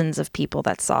dozens of people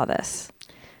that saw this.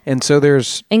 And so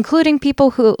there's... Including people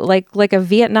who, like a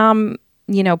Vietnam,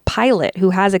 pilot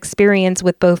who has experience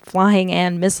with both flying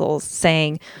and missiles,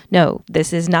 saying, no,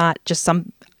 this is not just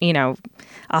some,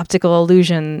 optical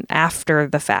illusion after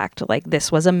the fact. Like,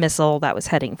 this was a missile that was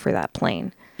heading for that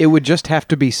plane. It would just have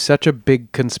to be such a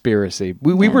big conspiracy.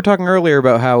 We were talking earlier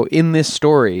about how in this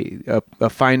story, a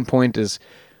fine point is...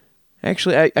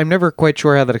 Actually, I'm never quite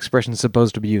sure how that expression is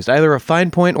supposed to be used. Either a fine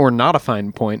point or not a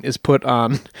fine point is put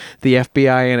on the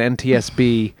FBI and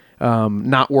NTSB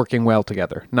not working well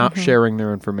together, not sharing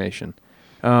their information.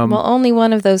 Well, only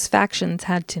one of those factions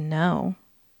had to know.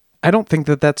 I don't think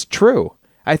that that's true.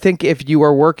 I think if the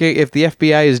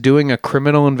FBI is doing a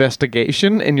criminal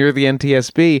investigation and you're the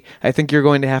NTSB, I think you're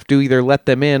going to have to either let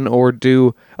them in or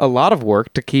do a lot of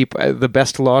work to keep the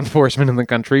best law enforcement in the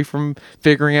country from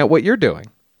figuring out what you're doing.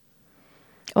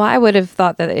 Well, I would have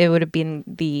thought that it would have been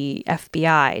the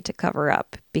FBI to cover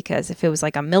up, because if it was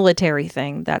like a military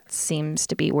thing, that seems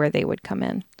to be where they would come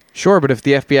in. Sure, but if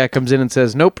the FBI comes in and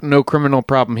says, nope, no criminal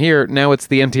problem here, now it's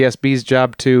the NTSB's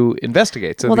job to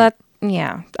investigate. So but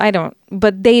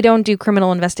they don't do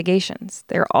criminal investigations.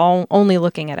 They're all only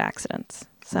looking at accidents.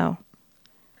 So,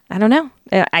 I don't know.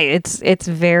 It's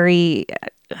very,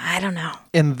 I don't know.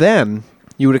 And then...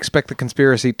 you would expect a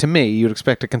conspiracy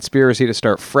to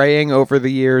start fraying over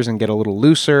the years and get a little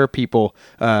looser. People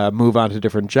move on to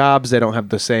different jobs. They don't have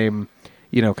the same,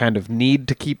 kind of need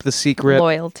to keep the secret.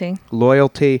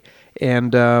 Loyalty.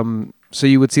 And So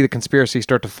you would see the conspiracy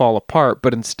start to fall apart,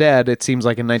 but instead it seems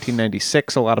like in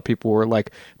 1996 a lot of people were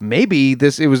like, maybe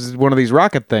it was one of these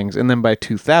rocket things, and then by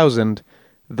 2000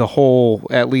 the whole,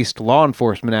 at least law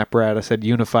enforcement apparatus, had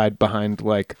unified behind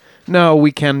like, no,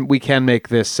 we can make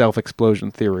this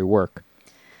self-explosion theory work.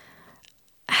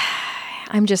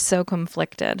 I'm just so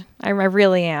conflicted. I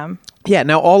really am. Yeah.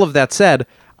 Now, all of that said,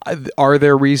 are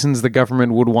there reasons the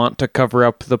government would want to cover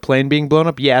up the plane being blown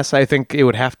up? Yes, I think it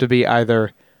would have to be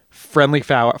either friendly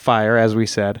fire, as we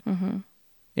said,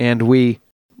 and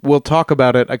we'll talk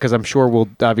about it because I'm sure we'll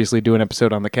obviously do an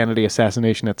episode on the Kennedy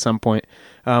assassination at some point.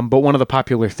 But one of the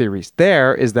popular theories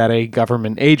there is that a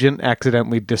government agent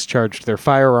accidentally discharged their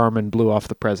firearm and blew off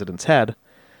the president's head.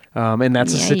 And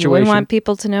that's a situation... You wouldn't want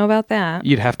people to know about that.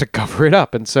 You'd have to cover it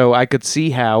up. And so I could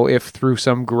see how if through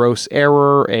some gross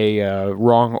error, a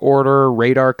wrong order,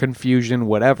 radar confusion,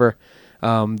 whatever,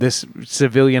 this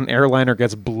civilian airliner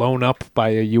gets blown up by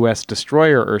a U.S.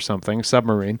 destroyer or something,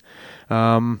 submarine,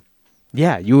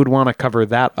 you would want to cover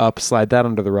that up, slide that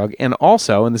under the rug. And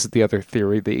also, and this is the other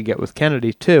theory that you get with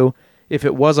Kennedy too, if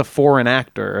it was a foreign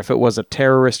actor, if it was a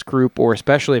terrorist group, or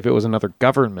especially if it was another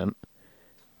government,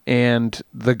 and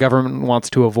the government wants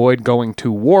to avoid going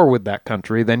to war with that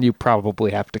country, then you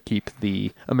probably have to keep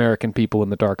the American people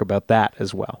in the dark about that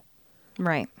as well.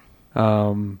 Right.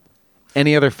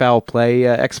 Any other foul play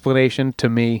explanation? To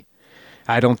me,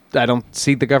 I don't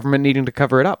see the government needing to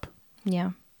cover it up.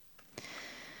 Yeah.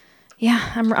 Yeah,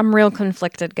 I'm real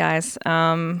conflicted, guys.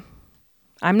 I'm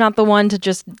not the one to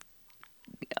just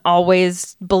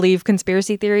always believe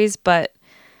conspiracy theories, but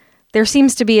there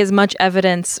seems to be as much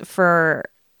evidence for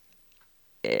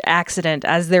accident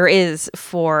as there is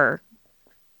for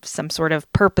some sort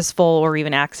of purposeful or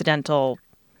even accidental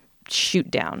shoot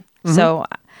down. So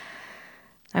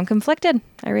I'm conflicted.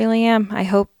 I really am. I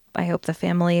hope the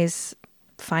families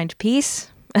find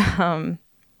peace.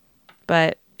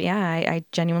 But yeah, I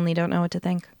genuinely don't know what to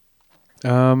think.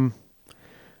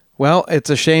 Well, it's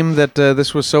a shame that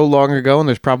this was so long ago, and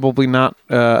there's probably not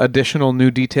additional new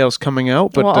details coming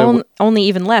out. But only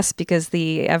even less because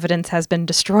the evidence has been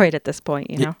destroyed at this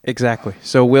point, you know? Exactly.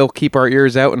 So we'll keep our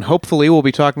ears out, and hopefully we'll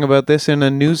be talking about this in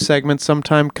a news segment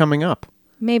sometime coming up.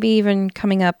 Maybe even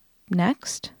coming up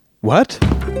next. What?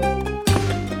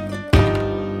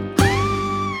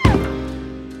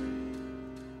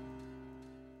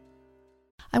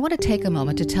 I want to take a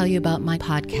moment to tell you about my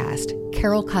podcast,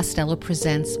 Carol Costello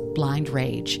Presents Blind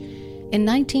Rage. In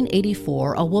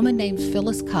 1984, a woman named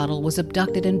Phyllis Cottle was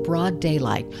abducted in broad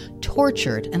daylight,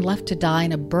 tortured, and left to die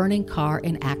in a burning car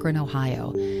in Akron,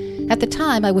 Ohio. At the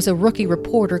time, I was a rookie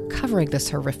reporter covering this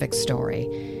horrific story.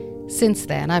 Since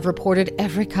then, I've reported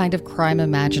every kind of crime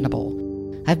imaginable.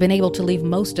 I've been able to leave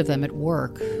most of them at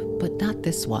work, but not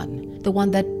this one, the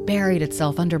one that buried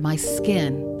itself under my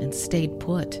skin and stayed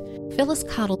put. Phyllis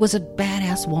Cottle was a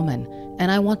badass woman,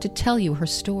 and I want to tell you her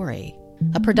story.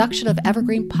 A production of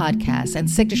Evergreen Podcasts and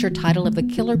signature title of the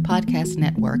Killer Podcast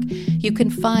Network, you can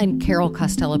find Carol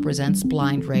Costello Presents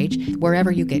Blind Rage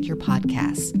wherever you get your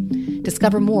podcasts.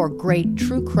 Discover more great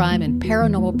true crime and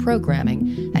paranormal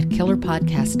programming at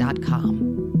killerpodcast.com.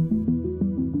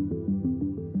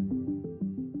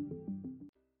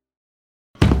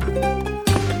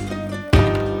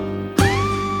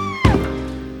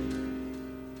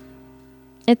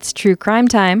 It's true crime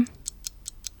time.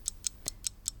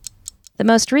 The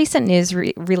most recent news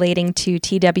relating to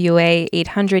TWA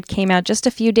 800 came out just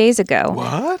a few days ago.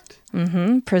 What?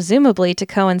 Presumably to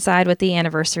coincide with the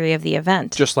anniversary of the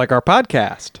event. Just like our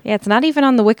podcast. Yeah, it's not even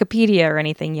on the Wikipedia or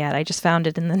anything yet. I just found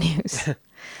it in the news.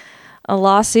 A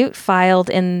lawsuit filed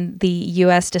in the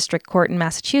U.S. District Court in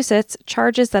Massachusetts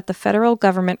charges that the federal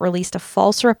government released a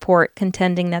false report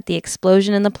contending that the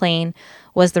explosion in the plane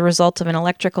was the result of an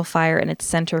electrical fire in its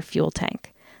center fuel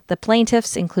tank. The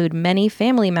plaintiffs include many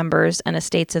family members and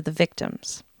estates of the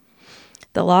victims.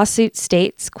 The lawsuit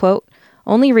states, quote,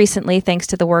 only recently, thanks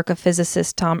to the work of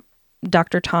physicist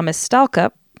Dr. Thomas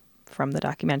Stalkup, from the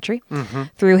documentary,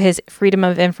 through his Freedom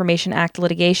of Information Act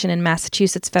litigation in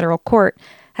Massachusetts federal court,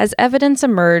 has evidence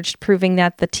emerged proving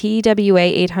that the TWA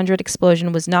 800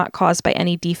 explosion was not caused by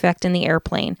any defect in the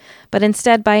airplane, but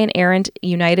instead by an errant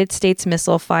United States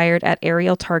missile fired at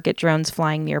aerial target drones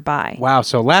flying nearby. Wow,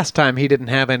 so last time he didn't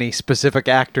have any specific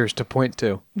actors to point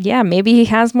to. Yeah, maybe he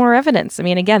has more evidence. I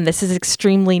mean, again, this is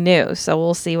extremely new, so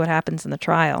we'll see what happens in the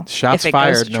trial. Shots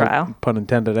fired, no pun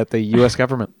intended, at the U.S.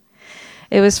 government.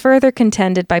 It was further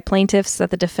contended by plaintiffs that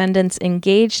the defendants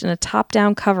engaged in a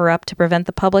top-down cover-up to prevent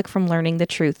the public from learning the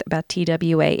truth about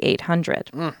TWA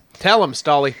 800. Tell them,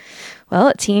 Stolly. Well,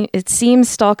 it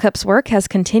seems Stahlkup's work has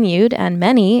continued, and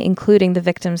many, including the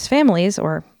victims' families,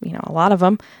 or, a lot of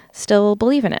them, still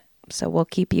believe in it. So we'll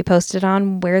keep you posted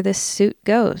on where this suit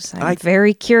goes. I'm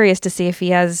very curious to see if he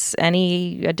has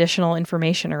any additional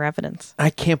information or evidence. I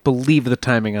can't believe the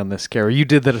timing on this, Carrie. You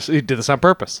did this on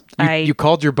purpose. You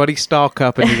called your buddy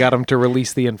Stahlkup and you got him to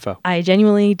release the info. I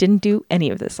genuinely didn't do any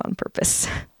of this on purpose.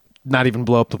 Not even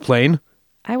blow up the plane?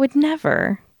 I would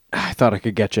never. I thought I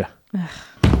could get you.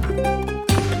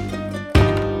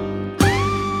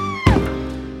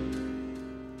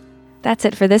 That's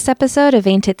it for this episode of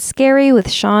Ain't It Scary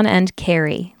with Sean and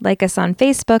Carrie. Like us on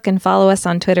Facebook and follow us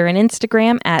on Twitter and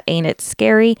Instagram at Ain't It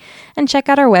Scary, and check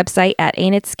out our website at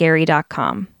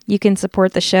ain'titscary.com. You can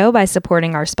support the show by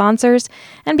supporting our sponsors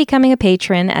and becoming a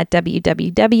patron at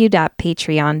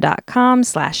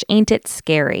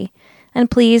www.patreon.com/ain'titscary. And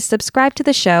please subscribe to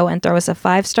the show and throw us a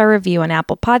 5-star review on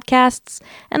Apple Podcasts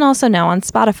and also now on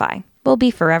Spotify. We'll be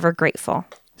forever grateful.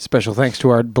 Special thanks to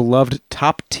our beloved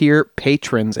top-tier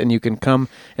patrons, and you can come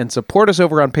and support us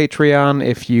over on Patreon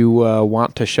if you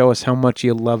want to show us how much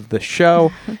you love the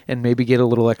show and maybe get a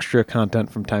little extra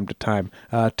content from time to time.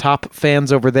 Top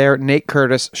fans over there: Nate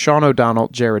Curtis, Sean O'Donnell,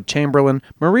 Jared Chamberlain,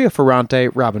 Maria Ferrante,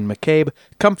 Robin McCabe,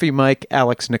 Comfy Mike,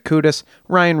 Alex Nakutis,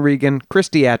 Ryan Regan,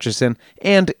 Christy Atchison,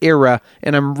 and Ira.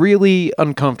 And I'm really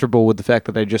uncomfortable with the fact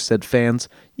that I just said fans.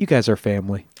 You guys are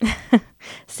family.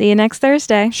 See you next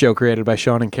Thursday. Show created by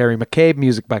Sean and Carrie McCabe.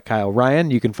 Music by Kyle Ryan.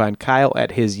 You can find Kyle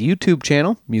at his YouTube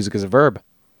channel, Music is a Verb.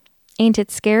 Ain't It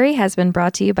Scary has been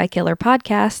brought to you by Killer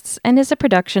Podcasts and is a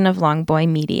production of Longboy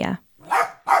Media.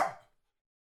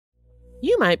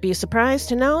 You might be surprised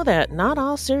to know that not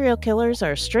all serial killers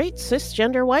are straight,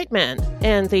 cisgender white men,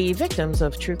 and the victims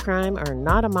of true crime are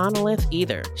not a monolith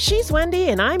either. She's Wendy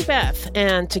and I'm Beth,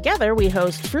 and together we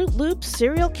host Fruit Loops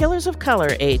Serial Killers of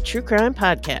Color, a true crime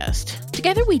podcast.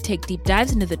 Together we take deep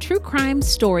dives into the true crime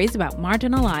stories about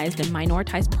marginalized and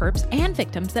minoritized perps and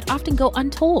victims that often go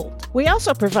untold. We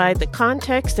also provide the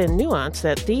context and nuance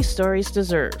that these stories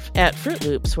deserve. At Fruit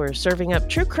Loops, we're serving up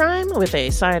true crime with a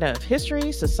side of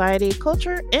history, society,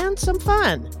 culture, and some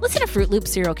fun. Listen to Fruit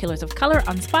Loops Serial Killers of Color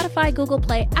on Spotify, Google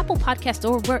Play, Apple Podcasts,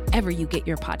 or wherever you get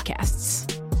your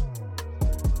podcasts.